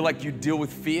not feel like you deal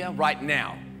with fear right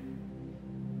now,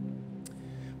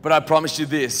 but I promise you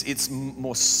this, it's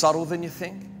more subtle than you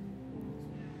think.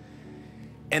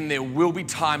 And there will be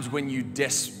times when you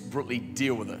desperately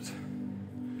deal with it.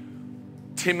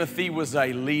 Timothy was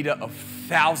a leader of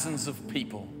thousands of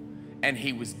people, and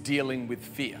he was dealing with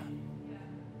fear.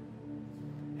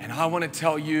 And I want to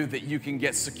tell you that you can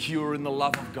get secure in the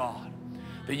love of God,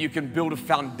 that you can build a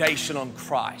foundation on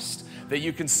Christ, that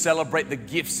you can celebrate the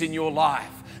gifts in your life,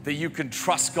 that you can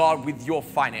trust God with your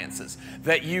finances,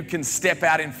 that you can step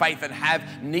out in faith and have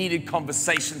needed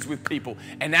conversations with people.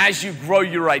 And as you grow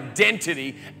your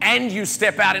identity and you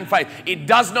step out in faith, it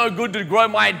does no good to grow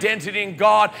my identity in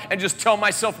God and just tell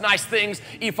myself nice things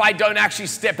if I don't actually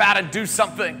step out and do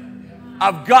something.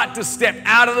 I've got to step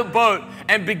out of the boat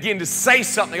and begin to say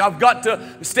something. I've got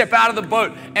to step out of the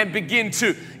boat and begin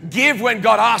to give when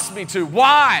God asks me to.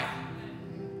 Why?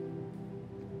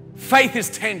 Faith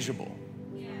is tangible.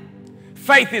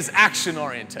 Faith is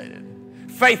action-orientated.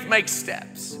 Faith makes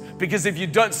steps. Because if you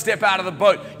don't step out of the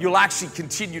boat, you'll actually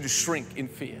continue to shrink in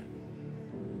fear.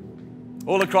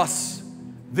 All across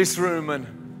this room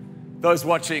and those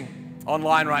watching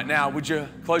online right now, would you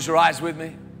close your eyes with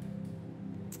me?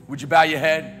 Would you bow your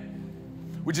head?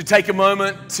 Would you take a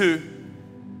moment to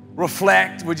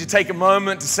reflect? Would you take a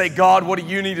moment to say, God, what do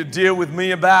you need to deal with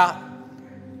me about?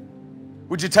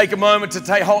 Would you take a moment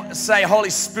to say, Holy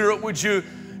Spirit, would you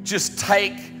just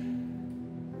take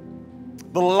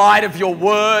the light of your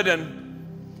word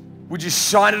and would you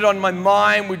shine it on my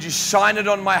mind? Would you shine it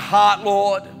on my heart,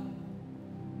 Lord?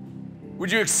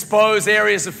 Would you expose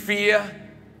areas of fear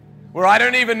where I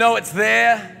don't even know it's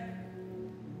there?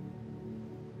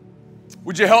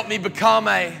 Would you help me become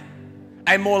a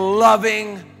more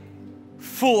loving,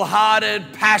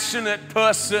 full-hearted, passionate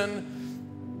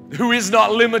person who is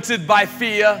not limited by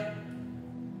fear,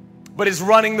 but is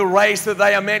running the race that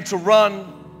they are meant to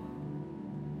run?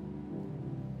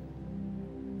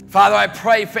 Father, I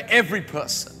pray for every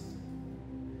person.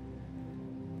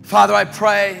 Father, I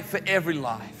pray for every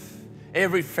life,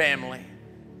 every family.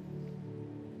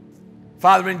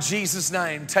 Father, in Jesus'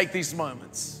 name, take these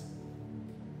moments.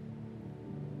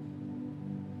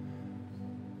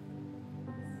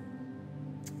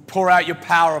 Pour out your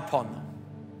power upon them.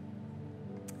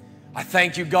 I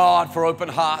thank you, God, for open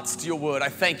hearts to your word. I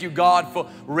thank you, God, for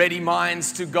ready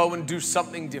minds to go and do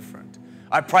something different.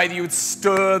 I pray that you would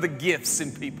stir the gifts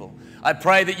in people. I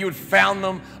pray that you would found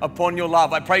them upon your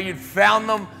love. I pray you'd found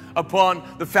them upon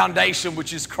the foundation,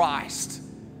 which is Christ.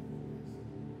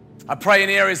 I pray in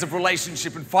areas of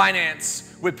relationship and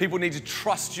finance where people need to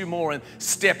trust you more and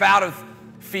step out of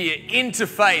fear into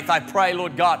faith. I pray,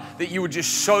 Lord God, that you would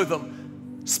just show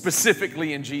them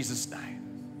specifically in Jesus' name.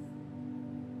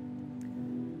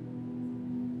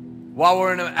 While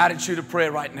we're in an attitude of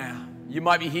prayer right now, you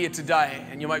might be here today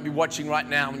and you might be watching right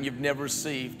now and you've never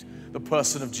received the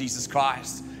person of Jesus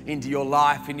Christ into your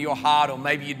life, into your heart, or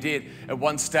maybe you did at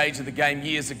one stage of the game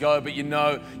years ago, but you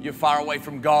know you're far away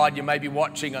from God. You may be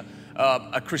watching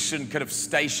a Christian kind of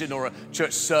station or a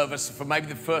church service for maybe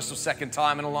the first or second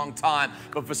time in a long time,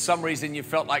 but for some reason you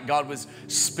felt like God was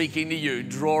speaking to you,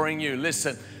 drawing you.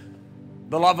 Listen,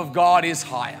 the love of God is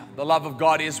higher. The love of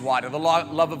God is wider. The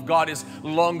love of God is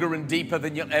longer and deeper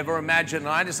than you'll ever imagine. And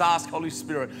I just ask, Holy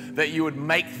Spirit, that you would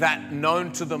make that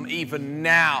known to them even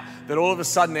now, that all of a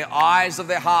sudden their eyes of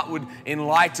their heart would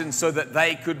enlighten so that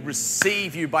they could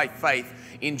receive you by faith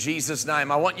in Jesus' name.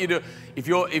 I want you to, if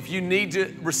you need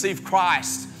to receive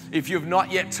Christ, if you've not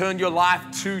yet turned your life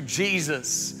to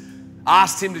Jesus,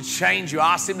 ask him to change you.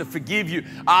 Ask him to forgive you.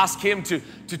 Ask him to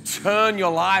turn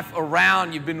your life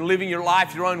around. You've been living your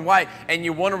life your own way and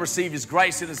you want to receive his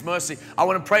grace and his mercy. I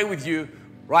want to pray with you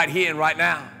right here and right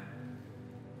now.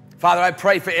 Father, I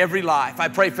pray for every life. I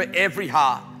pray for every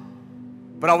heart.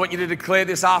 But I want you to declare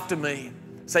this after me.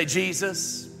 Say,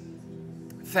 Jesus,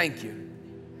 thank you.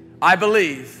 I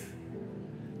believe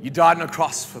you died on a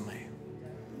cross for me.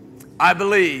 I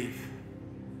believe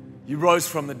you rose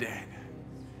from the dead.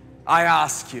 I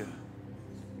ask you,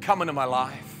 come into my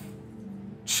life,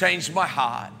 change my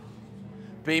heart,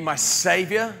 be my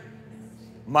Savior,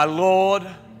 my Lord,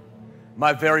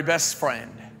 my very best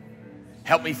friend.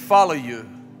 Help me follow you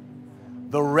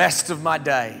the rest of my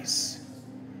days.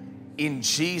 In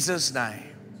Jesus'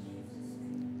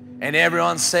 name. And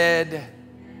everyone said,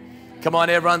 come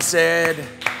on, everyone said,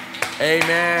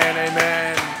 amen,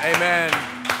 amen, amen.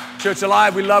 Church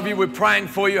Alive, we love you. We're praying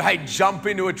for you. Hey, jump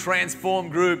into a Transform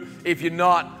group if you're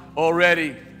not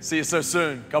already. See you so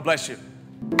soon. God bless you.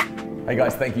 Hey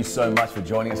guys, thank you so much for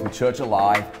joining us for Church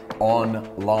Alive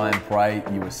Online. Pray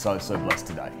you were so blessed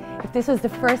today. If this was the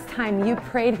first time you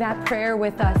prayed that prayer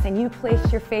with us and you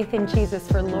placed your faith in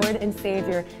Jesus for Lord and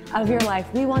Savior of your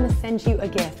life, we want to send you a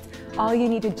gift. All you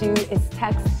need to do is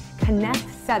text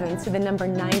CONNECT7 to the number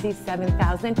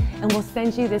 97,000 and we'll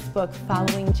send you this book,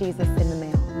 Following Jesus, in the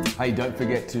mail. Hey, don't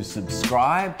forget to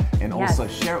subscribe and also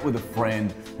share it with a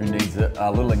friend who needs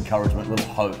a little encouragement, a little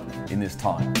hope in this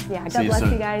time. Yeah, God bless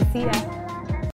you guys. See ya.